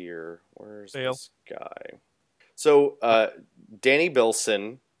here. Where's this guy? So Danny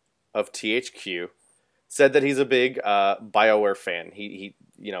Bilson of THQ said that he's a big BioWare fan. He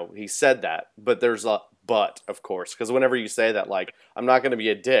said that, but there's a but, of course, because whenever you say that, like, I'm not going to be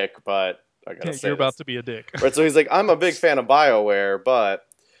a dick, but I gotta say you're about to be a dick. Right, so he's like, I'm a big fan of BioWare, but...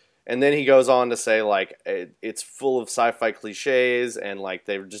 And then he goes on to say, like, it's full of sci-fi cliches, and, like,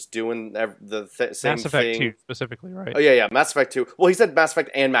 they're just doing the same Mass Effect thing. 2, specifically, right? Oh, yeah, Mass Effect 2. Well, he said Mass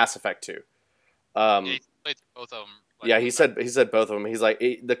Effect and Mass Effect 2. He played both of them. Yeah, he said both of them. He's like,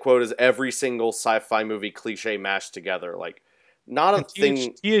 the quote is, every single sci-fi movie cliche mashed together. Like, not a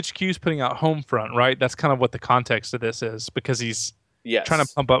thing... THQ's putting out Homefront, right? That's kind of what the context of this is, because he's trying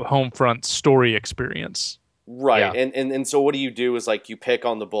to pump up Homefront's story experience. Right, yeah. And so what you do is like you pick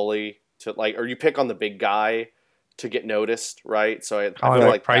on the bully or you pick on the big guy to get noticed, right? So I feel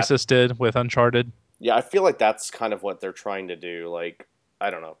like Crysis did with Uncharted. Yeah, I feel like that's kind of what they're trying to do. Like, I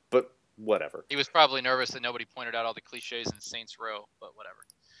don't know, but whatever. He was probably nervous that nobody pointed out all the cliches in Saints Row, but whatever.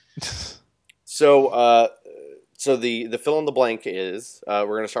 So the fill in the blank is we're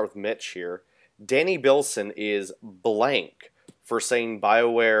going to start with Mitch here. Danny Bilson is blank for saying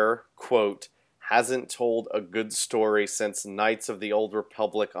BioWare, quote, hasn't told a good story since Knights of the Old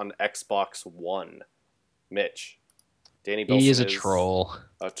Republic on Xbox One. Mitch. Danny Bilson is a troll.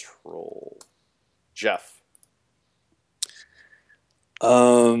 A troll. Jeff.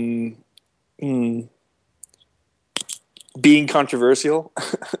 Being controversial.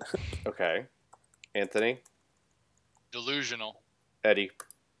 Okay. Anthony. Delusional. Eddie.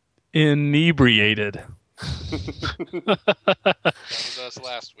 Inebriated. That was us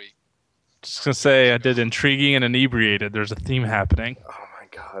last week. Just gonna say I did intriguing and inebriated. There's a theme happening. Oh my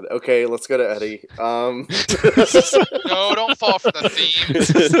god. Okay, let's go to Eddie. No, don't fall for the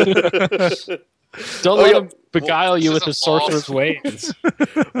theme. Don't let him beguile you with his sorcerer's ways.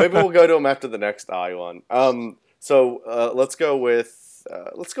 Maybe we'll go to him after the next one. So let's go with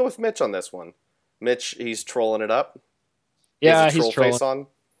Mitch on this one. Mitch, he's trolling it up. Yeah, he's trolling. Face on.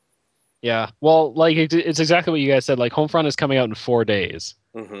 Yeah, well, like it's exactly what you guys said. Like Homefront is coming out in 4 days.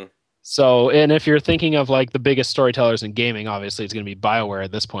 Mm-hmm. So, and if you're thinking of like the biggest storytellers in gaming, obviously it's going to be BioWare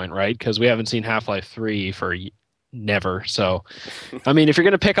at this point, right? Because we haven't seen Half-Life 3 for never. So, I mean, if you're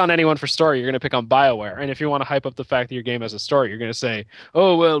going to pick on anyone for story, you're going to pick on BioWare. And if you want to hype up the fact that your game has a story, you're going to say,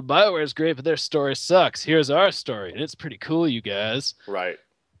 oh, well, BioWare is great, but their story sucks. Here's our story. And it's pretty cool, you guys. Right.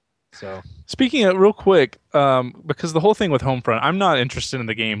 So, speaking of real quick, because the whole thing with Homefront, I'm not interested in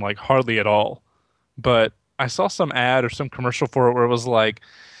the game, like hardly at all. But I saw some ad or some commercial for it where it was like,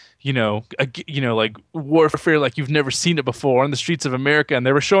 like warfare like you've never seen it before on the streets of America, and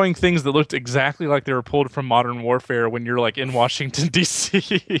they were showing things that looked exactly like they were pulled from Modern Warfare when you're like in Washington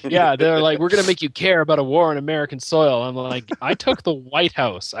D.C. Yeah, they're like, we're gonna make you care about a war on American soil. I'm like, I took the White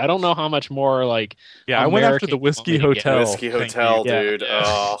House. I don't know how much more like. Yeah, I went after the Whiskey Hotel. Whiskey Hotel, dude. Yeah.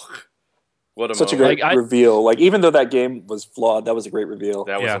 Oh, what a such moment. a great reveal. Like, even though that game was flawed, that was a great reveal.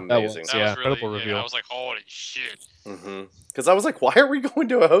 That was amazing. That was really, incredible reveal. I was like, holy shit. Mm-hmm. Because I was like, why are we going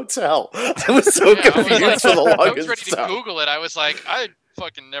to a hotel? I was so confused for the longest time. I was ready to Google it. I was like, I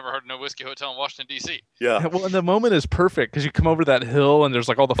fucking never heard of no Whiskey Hotel in Washington, D.C. Yeah. Well, and the moment is perfect because you come over that hill and there's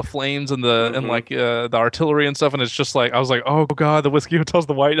like all the flames and and like the artillery and stuff, and it's just like I was like, oh god, the Whiskey Hotel's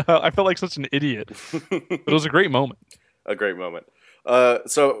the White House. I felt like such an idiot. But it was a great moment. A great moment.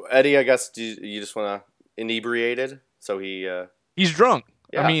 So Eddie, I guess you just want to inebriated? So He's drunk.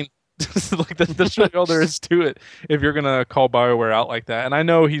 Yeah. I mean, like that's really all there is to it. If you're gonna call BioWare out like that, and I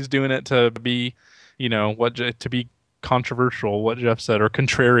know he's doing it to be, to be controversial, what Jeff said, or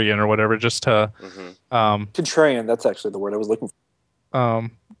contrarian, or whatever, just to, Contrarian. That's actually the word I was looking for.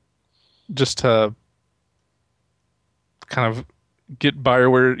 Just to kind of get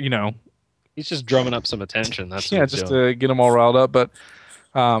BioWare, He's just drumming up some attention. That's what yeah, he's just doing. to get them all riled up. But,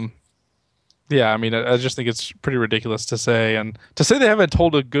 yeah, I mean, I just think it's pretty ridiculous to say, and to say they haven't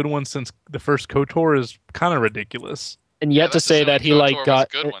told a good one since the first KOTOR is kind of ridiculous. And yet to let's say assume that he KOTOR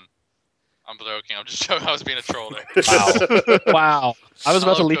got was a good one. I'm joking. I'm just joking. I was being a troll there. Wow. Wow. I was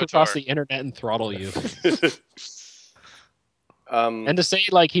about to love leap KOTOR. across the internet and throttle you. Um, And to say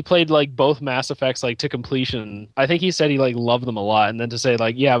like he played like both Mass Effects like to completion, I think he said he like loved them a lot, and then to say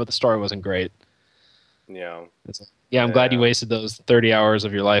like, yeah, but the story wasn't great. yeah. It's like, yeah, I'm glad you Yeah. wasted those 30 hours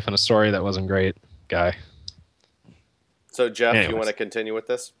of your life on a story that wasn't great, guy. So Jeff, Anyways. you want to continue with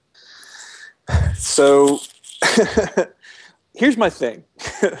this? So here's my thing.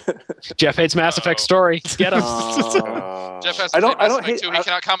 Jeff hates Mass Effect Uh-oh. stories. Get him. Jeff has I to don't- play I Mass don't Effect hate- 2. He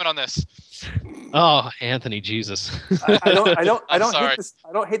cannot comment on this. Oh, Anthony, Jesus. I don't I'm sorry. hate this.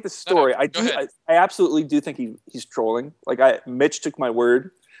 I don't hate the story. go ahead. I absolutely do think he's trolling. Like Mitch took my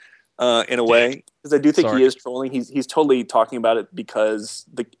word in a way, because I do think Sorry. he is trolling. He's totally talking about it because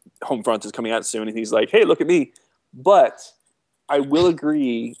the Homefront is coming out soon, and he's like, "Hey, look at me." But I will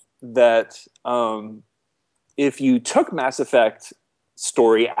agree that if you took Mass Effect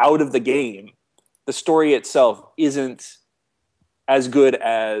story out of the game, the story itself isn't as good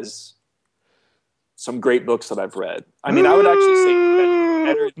as some great books that I've read. I mean, I would actually say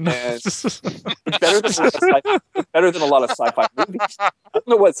it's better than a lot of sci-fi movies. I don't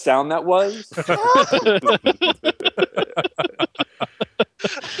know what sound that was.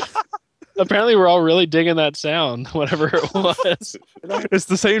 Apparently, we're all really digging that sound, whatever it was. It's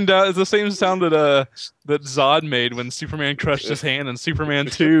the same. It's the same sound that Zod made when Superman crushed his hand in Superman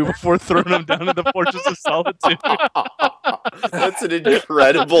 2 before throwing him down in the Fortress of Solitude. That's an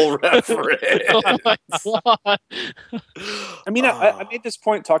incredible reference. Oh my God. I mean, I made this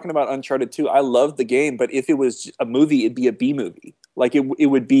point talking about Uncharted 2. I love the game, but if it was a movie, it'd be a B movie. Like it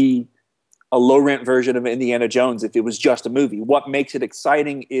would be a low-rent version of Indiana Jones if it was just a movie. What makes it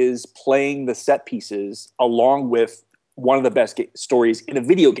exciting is playing the set pieces along with one of the best stories in a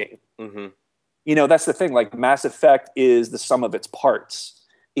video game. Mm-hmm. You know, that's the thing. Like Mass Effect is the sum of its parts.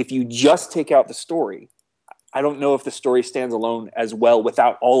 If you just take out the story, I don't know if the story stands alone as well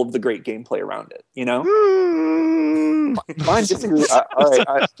without all of the great gameplay around it. You know, mine disagree. All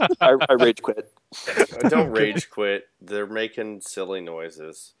right, I rage quit. Don't rage quit. They're making silly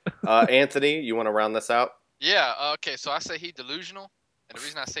noises. Anthony, you want to round this out? Yeah, okay, so I say he delusional. And the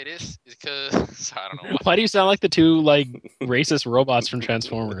reason I say this is because I don't know why. Why do you sound like the two like racist robots from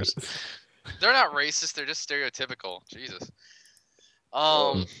Transformers? They're not racist, they're just stereotypical. Jesus.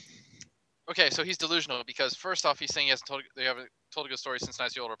 Okay, so he's delusional because first off, he's saying they haven't told a good story since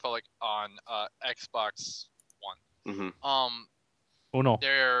Knights of the Old Republic on Xbox One. Mm-hmm. Oh no.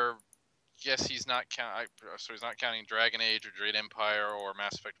 Yes, he's not so he's not counting Dragon Age or Dread Empire or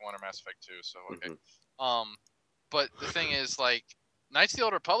Mass Effect 1 or Mass Effect 2. So okay. Mm-hmm. But the thing is, like, Knights of the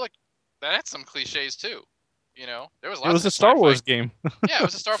Old Republic, that had some cliches too. You know, there was lots. It was of a Star sci-fi- Wars game. Yeah, it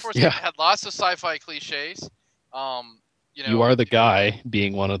was a Star Wars Yeah. game. It had lots of sci-fi cliches. You know, You are the guy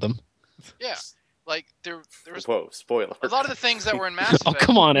being one of them. Yeah, like there was Whoa, spoiler. a lot of the things that were in Mass Effect. Oh,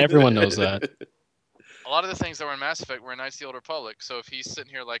 come on. Everyone knows that. A lot of the things that were in Mass Effect were in Knights of the Old Republic. So if he's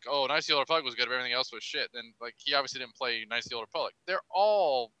sitting here like, oh, Knights of the Old Republic was good, but everything else was shit, then like he obviously didn't play Knights of the Old Republic. They're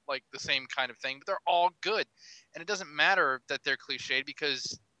all like the same kind of thing, but they're all good, and it doesn't matter that they're cliched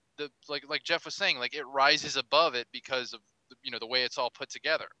because the like Jeff was saying, like it rises above it because of the way it's all put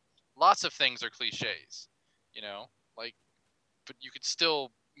together. Lots of things are cliches, like, but you could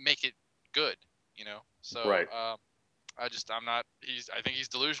still make it good, So Right. I think he's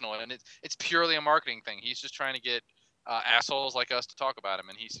delusional, and it's purely a marketing thing. He's just trying to get assholes like us to talk about him,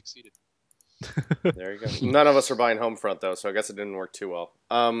 and he succeeded. There you go. None of us are buying Homefront, though, so I guess it didn't work too well.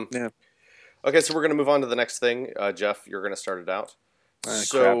 Yeah. Okay, so we're going to move on to the next thing. Jeff, you're going to start it out.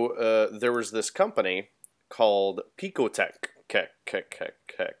 There was this company called Picotech.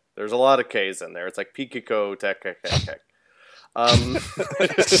 There's a lot of K's in there. It's like Picotech.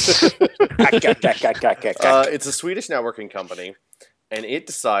 It's a Swedish networking company, and it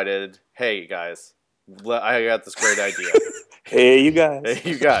decided, hey, guys, I got this great idea. Hey, you guys. Hey,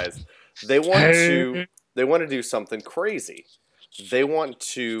 you guys. They want to do something crazy. They want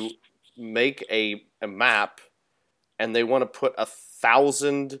to make a map, and they want to put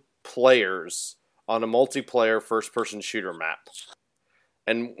 1,000 players on a multiplayer first-person shooter map.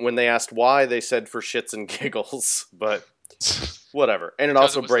 And when they asked why, they said for shits and giggles, but whatever. And it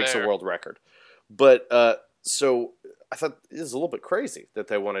Because also it was breaks a there. world record. But so I thought this is a little bit crazy that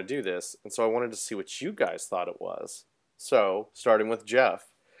they want to do this, and so I wanted to see what you guys thought it was. So, starting with Jeff,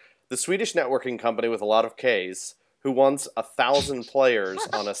 the Swedish networking company with a lot of Ks who wants 1,000 players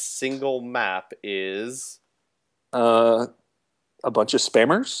on a single map is A bunch of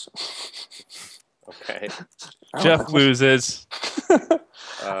spammers. okay. Jeff loses.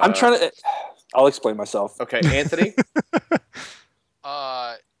 I'm trying to. I'll explain myself. Okay, Anthony.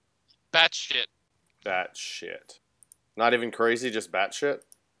 Batshit. Batshit. Not even crazy, just batshit.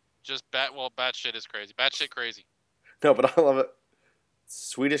 Just batshit is crazy. Batshit crazy. No, but I love it.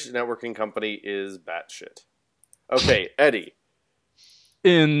 Swedish networking company is batshit. Okay, Eddie.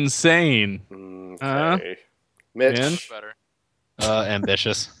 Insane. Okay. Mitch. Man. Much better.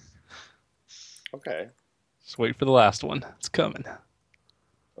 Ambitious. Okay. Just wait for the last one. It's coming.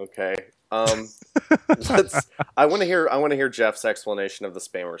 Okay. Let's. I want to hear Jeff's explanation of the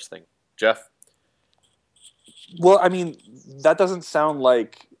spammers thing. Jeff. Well, I mean, that doesn't sound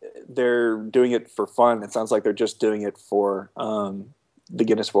like they're doing it for fun. It sounds like they're just doing it for the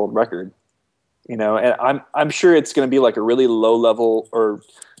Guinness World Record. You know, and I'm sure it's going to be like a really low level or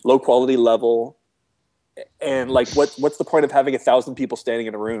low quality level. And like, what's the point of having 1,000 people standing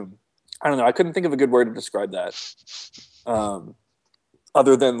in a room? I don't know. I couldn't think of a good word to describe that.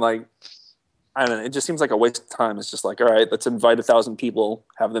 Other than like, I don't know. It just seems like a waste of time. It's just like, all right, let's invite 1,000 people,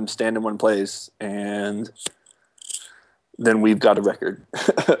 have them stand in one place, and then we've got a record.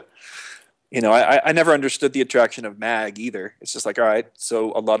 You know, I never understood the attraction of MAG either. It's just like, all right,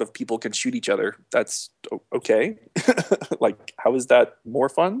 so a lot of people can shoot each other. That's okay. Like, how is that more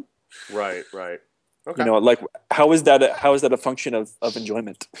fun? Right. Okay. You know, like, how is that a function of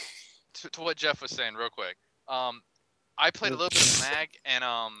enjoyment? To what Jeff was saying, real quick. I played a little bit of MAG, and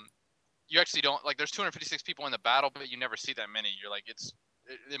you actually don't like. There's 256 people in the battle, but you never see that many. You're like,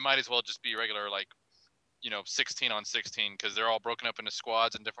 it might as well just be regular, like, 16 on 16, because they're all broken up into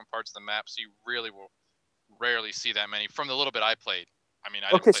squads in different parts of the map. So you really will rarely see that many from the little bit I played. I mean, I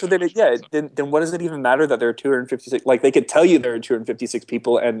didn't Okay, play so that then much, then what does it even matter that there are 256? Like, they could tell you there are 256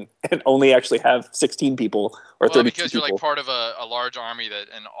 people and only actually have 16 people or 32 because you're people. like part of a large army that,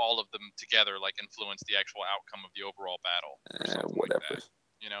 and all of them together like influence the actual outcome of the overall battle. Or something whatever. Like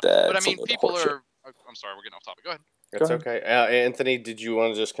that, That's but I a mean, load of people horseshit. are. I'm sorry, we're getting off topic. Go ahead. That's Go ahead. okay. Anthony, did you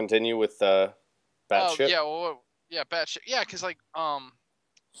want to just continue with batshit? Yeah, batshit. Yeah, because like,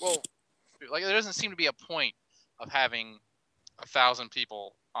 like there doesn't seem to be a point of having 1,000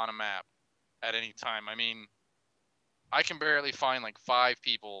 people on a map at any time. I mean, I can barely find like 5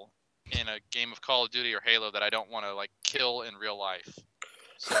 people in a game of Call of Duty or Halo that I don't want to like kill in real life.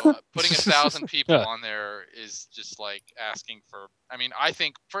 So putting 1,000 people on there is just like asking for. I mean, I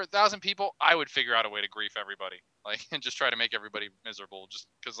think for 1,000 people, I would figure out a way to grief everybody, like, and just try to make everybody miserable. Just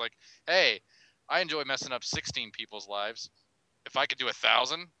because, like, hey, I enjoy messing up 16 people's lives. If I could do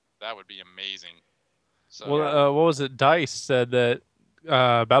 1,000, that would be amazing. So, Well, what was it? Dice said that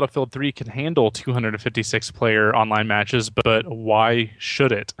Battlefield 3 can handle 256 player online matches, but why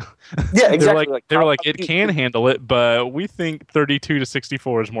should it? Yeah, exactly. They were like, it can handle it, but we think 32 to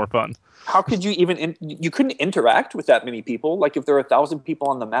 64 is more fun. How could you even? You couldn't interact with that many people. Like, if there are 1,000 people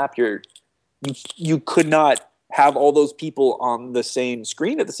on the map, you could not have all those people on the same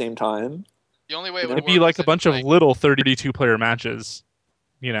screen at the same time. the only way it would It'd work be like is a if, bunch of little 32 player matches,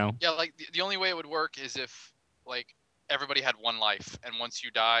 Yeah, like the only way it would work is if like everybody had one life, and once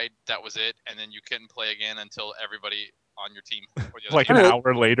you died, that was it, and then you couldn't play again until everybody on your team or the other like team. an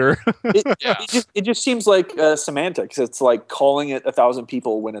hour later. Yeah. It just seems like semantics. It's like calling it 1,000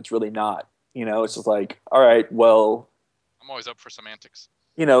 people when it's really not. You know, it's just like, all right, well, I'm always up for semantics.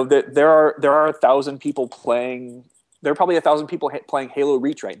 you know, there are 1,000 people playing. There are probably 1,000 people playing Halo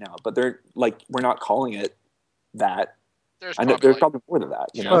Reach right now, but they're like, we're not calling it that. There's I know probably there's like, probably more than that.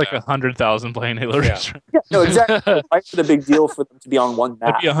 You know, Like 100,000 playing Halo Reach. yeah, no, exactly. Why is it a big deal for them to be on one map?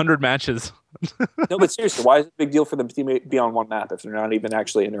 That'd be 100 matches. No, but seriously, why is it a big deal for them to be on one map if they're not even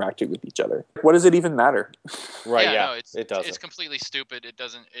actually interacting with each other? What does it even matter? Right. No, It doesn't. It's completely stupid. It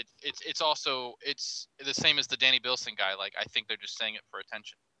doesn't. It's also it's the same as the Danny Bilson guy. Like, I think they're just saying it for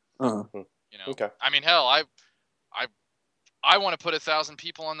attention. Uh-huh. You know. Okay. I mean, hell, I want to put 1,000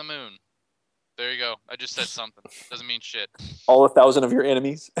 people on the moon. There you go. I just said something. Doesn't mean shit. All 1,000 of your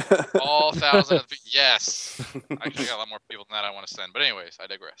enemies. All 1,000 of yes. Actually, I got a lot more people than that I want to send. But anyways, I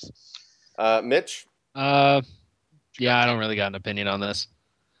digress. Mitch. Yeah, I don't really got an opinion on this.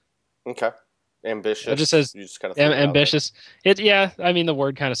 Okay. Ambitious. It just says you just kind of threw it out there. ambitious. I mean, the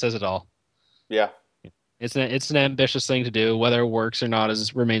word kind of says it all. Yeah. It's an ambitious thing to do. Whether it works or not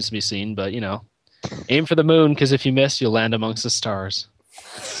remains to be seen. But aim for the moon, because if you miss, you'll land amongst the stars.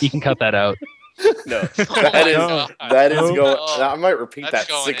 You can cut that out. No, God. that is going. Oh, I might repeat that's that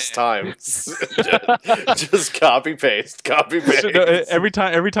going 6 in. times. Just copy paste. So, no, every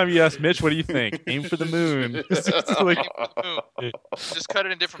time you ask Mitch, what do you think? Aim for the moon. It's like, Just cut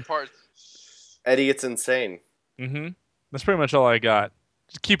it in different parts. Eddie, it's insane. That's pretty much all I got.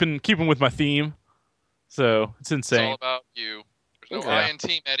 Just keeping with my theme. So it's It's all insane. about you. There's no Okay. I in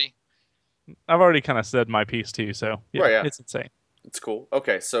team, Eddie. I've already kind of said my piece too. So yeah, Right, yeah. It's insane. It's cool.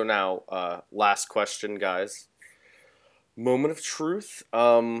 Okay, so now last question, guys. Moment of truth.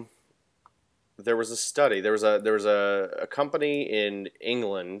 There was a study. There was a company in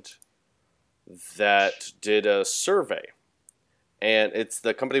England that did a survey, and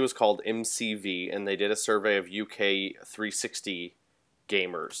the company was called MCV, and they did a survey of UK 360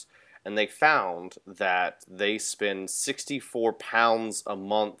 gamers, and they found that they spend £64 a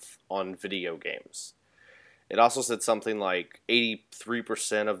month on video games. It also said something like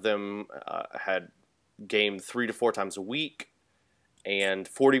 83% of them had gamed 3 to 4 times a week, and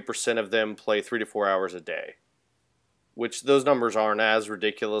 40% of them play 3 to 4 hours a day. Which those numbers aren't as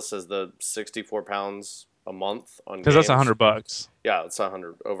ridiculous as the £64 a month on games. Because that's $100. Yeah, it's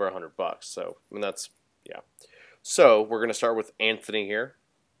over $100. So I mean yeah. So we're gonna start with Anthony here.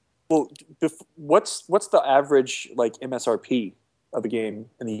 Well, what's the average like MSRP of a game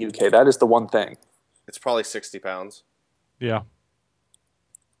in the UK? That is the one thing. It's probably £60. Yeah.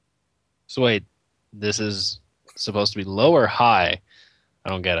 So wait, this is supposed to be low or high? I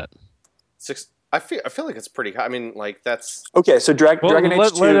don't get it. I feel like it's pretty high. I mean, like that's Okay, so Dragon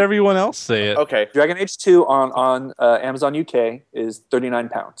Age 2. Let everyone else say it. okay. Dragon Age 2 on Amazon UK is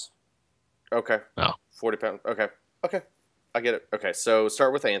 £39. Okay. Oh. £40. Okay. I get it. Okay, so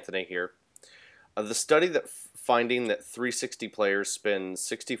start with Anthony here. The study that finding that 360 players spend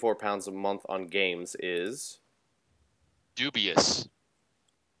 £64 a month on games is Dubious.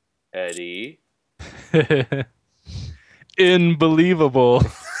 Eddie. Unbelievable.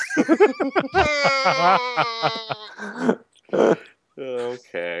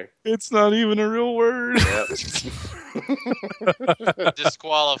 Okay. It's not even a real word. Yep.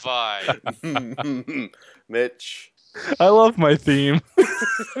 Disqualified. Mitch. I love my theme.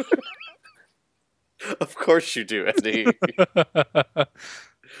 Of course you do, Eddie.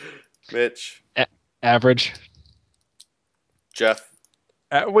 Mitch. Average. Jeff.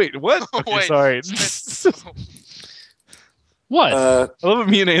 Wait, what? Okay, Wait. sorry. What? I love that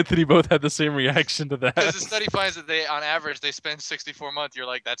me and Anthony both had the same reaction to that. Because the study finds that on average, they spend 64 a month. You're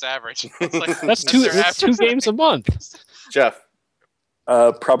like, that's average. It's like, that's their two average. games a month. Jeff.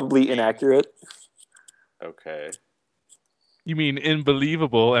 Probably inaccurate. Okay. You mean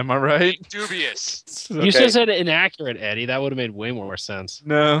unbelievable, am I right? Dubious. You should have said inaccurate, Eddie. That would have made way more sense.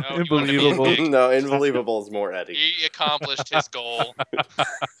 No, No, you wanted to be unbelievable. big. No, unbelievable is more Eddie. He accomplished his goal.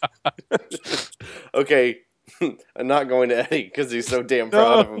 Okay. I'm not going to Eddie because he's so damn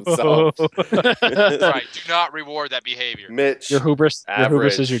proud of himself. Right. Do not reward that behavior. Mitch. Your hubris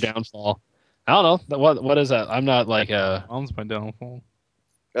Average. is your downfall. I don't know. What is that? I'm not like a Mom's my downfall.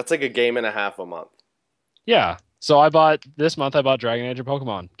 That's like a game and a half a month. yeah. So this month I bought Dragon Age and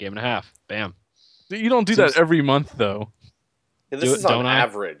Pokemon. Game and a half. Bam. You don't do that every month, though. Yeah, this is on don't I?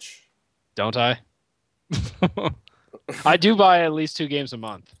 average. Don't I? I do buy at least 2 games a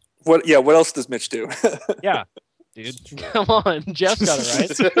month. What else does Mitch do? Yeah. Dude. Come on. Jeff's got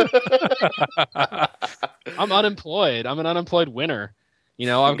it right. I'm unemployed. I'm an unemployed winner.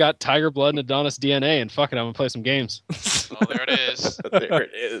 I've got Tiger Blood and Adonis DNA, and fuck it, I'm gonna play some games. Oh, there it is. There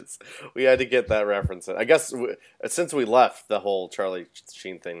it is. We had to get that reference in. I guess since we left, the whole Charlie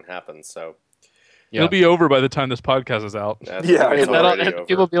Sheen thing happened. So Yeah. It'll be over by the time this podcast is out. that's Yeah, it's and already and over.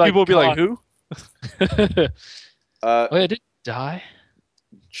 people will be like, who? Wait, I didn't die?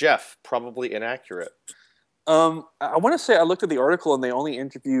 Jeff, probably inaccurate. I want to say I looked at the article and they only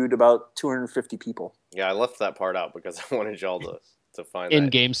interviewed about 250 people. Yeah, I left that part out because I wanted y'all to find In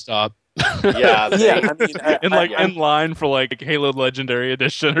that. GameStop. Yeah, Yeah, I mean, In line for like Halo Legendary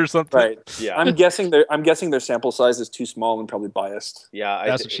Edition or something. right. yeah. I'm guessing their sample size is too small and probably biased. Yeah,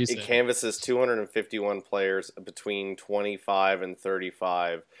 That's what she it said. canvases 251 players between 25 and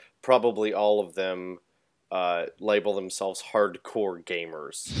 35. Probably all of them label themselves hardcore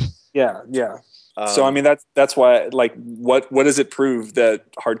gamers. Yeah. So I mean that's why like what does it prove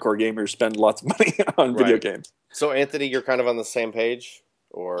that hardcore gamers spend lots of money on video Right. games? So Anthony, you're kind of on the same page,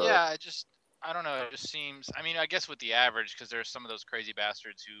 or Yeah, I don't know. It just seems. I mean, I guess with the average, because there's some of those crazy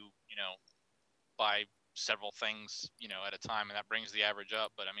bastards who, buy several things, at a time, and that brings the average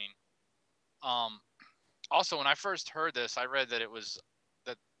up. But I mean, also when I first heard this, I read that it was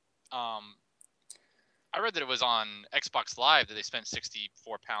on Xbox Live that they spent £64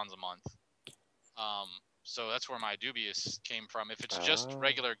 a month. So that's where my dubious came from. If it's just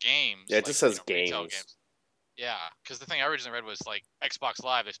regular games, yeah, it just says retail games. Yeah, because the thing I originally read was like Xbox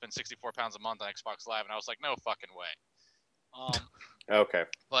Live. They spend £64 a month on Xbox Live, and I was like, no fucking way. Okay,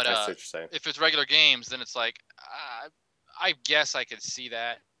 But I see what you're saying. if it's regular games, then it's like I guess I could see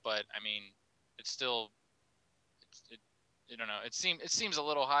that, but I mean, it's still, I don't know. It seems a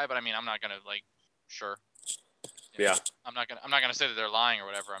little high, but I mean, I'm not gonna sure. Yeah. I'm not gonna say that they're lying or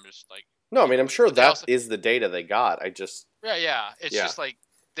whatever. I'm just like. No, I mean, I'm sure But they that also- is the data they got. I just Yeah. It's Yeah. just like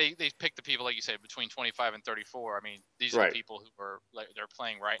they pick the people, like you said, between 25 and 34. I mean, these are Right. the people who are they're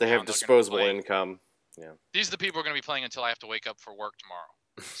playing right they now. have and they're gonna be disposable playing- income. These are the people who are going to be playing until I have to wake up for work tomorrow.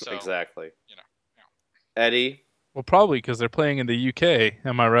 So, Exactly. Yeah. Eddie, Well, probably because they're playing in the UK.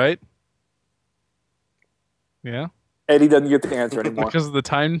 Am I right? Yeah. Eddie doesn't get the answer anymore. Because of the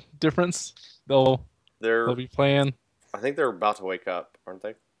time difference, they'll be playing. I think they're about to wake up, aren't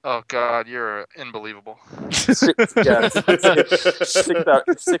they? Oh God, you're unbelievable. Yeah,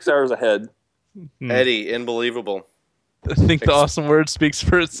 6 hours ahead. Eddie, unbelievable. I think the awesome word speaks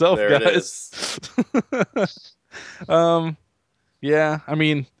for itself, There it guys. Yeah, I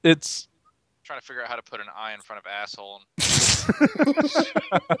mean, it's Trying to figure out how to put an I in front of asshole.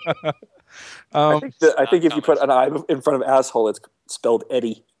 I think if you put an I in front of asshole, it's spelled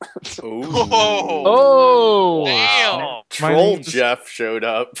Eddie. Oh, Damn! Troll name's- Jeff showed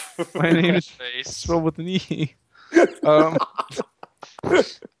up. my name is Face. spelled with an E. I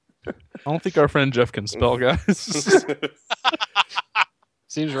don't think our friend Jeff can spell, guys.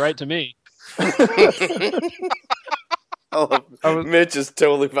 Seems right to me. Mitch is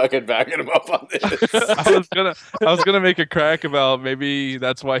totally fucking backing him up on this. I was gonna make a crack about maybe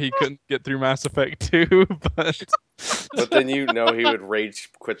that's why he couldn't get through Mass Effect 2, but then he would rage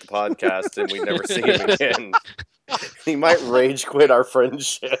quit the podcast and we'd never see him again. He might rage quit our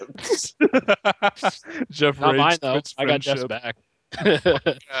friendship. Jeff Not mine rage though. quits I got Jeff's friendship. back.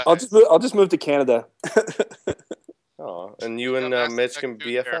 I'll just move to Canada. Oh, and you and Mass Mitch Effect can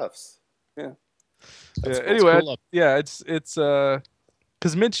 2 BFFs. Yeah, That's anyway, cool. it's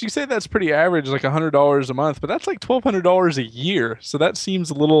because Mitch, you say that's pretty average, like $100 a month, but that's like $1,200 a year. So that seems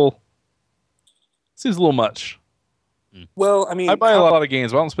a little much. Well, I mean, I buy a lot of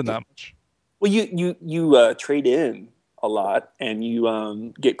games, but I don't spend that much. well, you trade in a lot and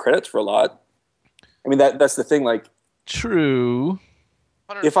you get credits for a lot. I mean, that's the thing. Like, True.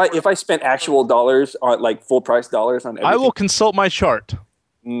 if I spent actual dollars on like full price dollars on everything, I will consult my chart.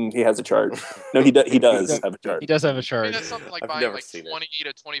 He has a chart. No, he does have a chart. He does have a I chart. mean, that's something like I've buying never like seen it. 20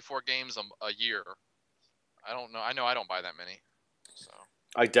 to 24 games a year. I don't know. I know I don't buy that many. So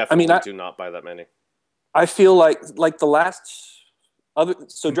I definitely I- do not buy that many. I feel like the last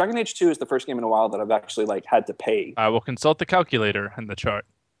so Dragon Age 2 is the first game in a while that I've actually like had to pay. I will consult the calculator and the chart.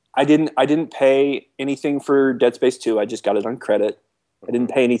 I didn't pay anything for Dead Space 2. I just got it on credit. I didn't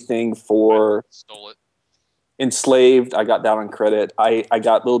pay anything for stole it. Enslaved. I got that on credit. I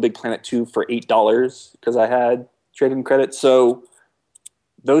got Little Big Planet 2 for $8 because I had trading credit. So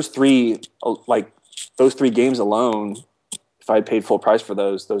those three games alone, if I paid full price for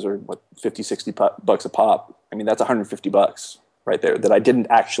those are what, 50, 60 bucks a pop. I mean, that's $150 right there that I didn't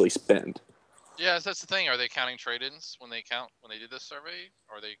actually spend. Yeah, that's the thing. Are they counting trade-ins when they did this survey,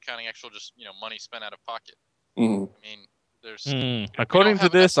 or are they counting actual just money spent out of pocket? Mhm. I mean, there's According to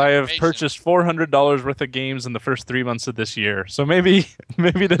have this, enough I have information. purchased $400 worth of games in the first 3 months of this year. So maybe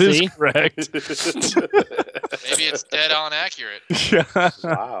that is See? correct. maybe it's dead on accurate. Yeah.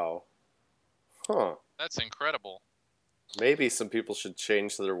 Wow. Huh. That's incredible. Maybe some people should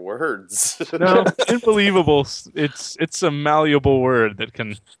change their words. No, unbelievable. It's a malleable word that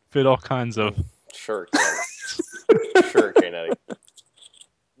can fit all kinds of. Sure, Ken. Sure, Ken, Eddie.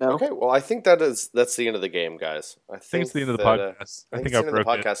 No. Okay, well, I think that's the end of the game, guys. I think It's the end of the that, podcast. I I think think it's I the end of the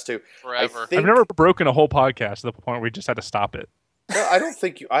broke it. podcast too. Forever. think- I've never broken a whole podcast to the point where we just had to stop it. No, I don't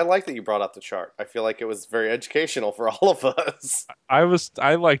think you. I like that you brought out the chart. I feel like it was very educational for all of us. I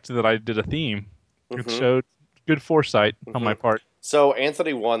liked that I did a theme. It Mhm. showed good foresight on my part. So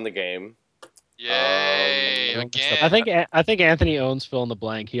Anthony won the game. Yay! Again. I think Anthony owns fill in the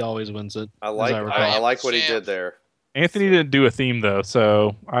blank. He always wins it. I like. I recall. I like what he Champ. did there. Anthony didn't do a theme though,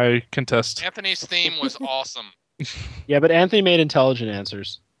 so I contest. Anthony's theme was awesome. Yeah, but Anthony made intelligent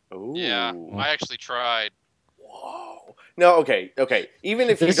answers. Ooh. Yeah, I actually tried. Whoa. No, okay. Even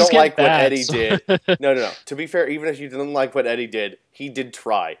if you This is don't getting like what bad, Eddie so- did, no. To be fair, even if you didn't like what Eddie did, he did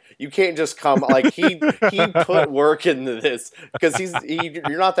try. You can't just come like he put work into this because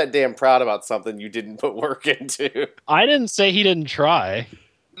you're not that damn proud about something you didn't put work into. I didn't say he didn't try.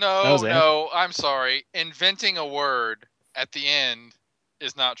 That was No, I'm sorry. Inventing a word at the end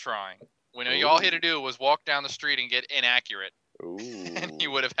is not trying. When all he had to do was walk down the street and get inaccurate, Ooh. and he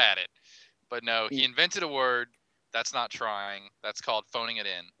would have had it. But no, he invented a word. That's not trying. That's called phoning it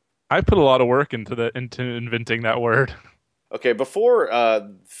in. I put a lot of work into inventing that word. Okay, before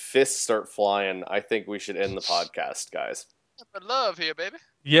fists start flying, I think we should end the podcast, guys. But love here, baby.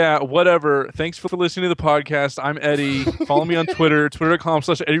 Yeah, whatever. Thanks for listening to the podcast. I'm Eddie. Follow me on Twitter,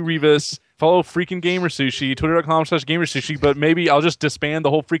 twitter.com/Eddie Rivas. Follow freaking GamerSushi, twitter.com/GamerSushi. But maybe I'll just disband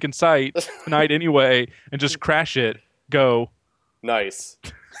the whole freaking site tonight anyway and just crash it. Go. Nice.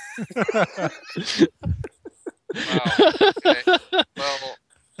 Wow. Okay. Well,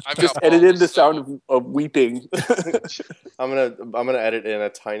 I've Just got edit in the balls, so- sound of weeping. I'm gonna edit in a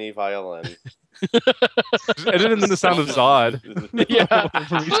tiny violin. Just edit in the sound of Zod. Yeah.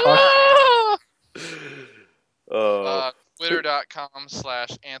 From me talking.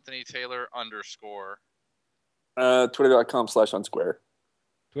 Twitter.com/Anthony Taylor _ Twitter.com/unsquare.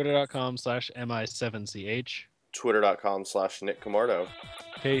 Twitter.com/mi7ch. Twitter.com/Nick Camardo.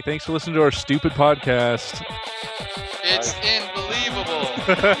 Hey, thanks for listening to our stupid podcast. It's unbelievable.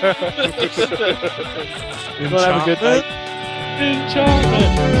 Everyone have a good night.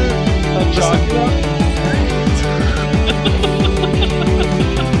 Enchantment. Enchantment.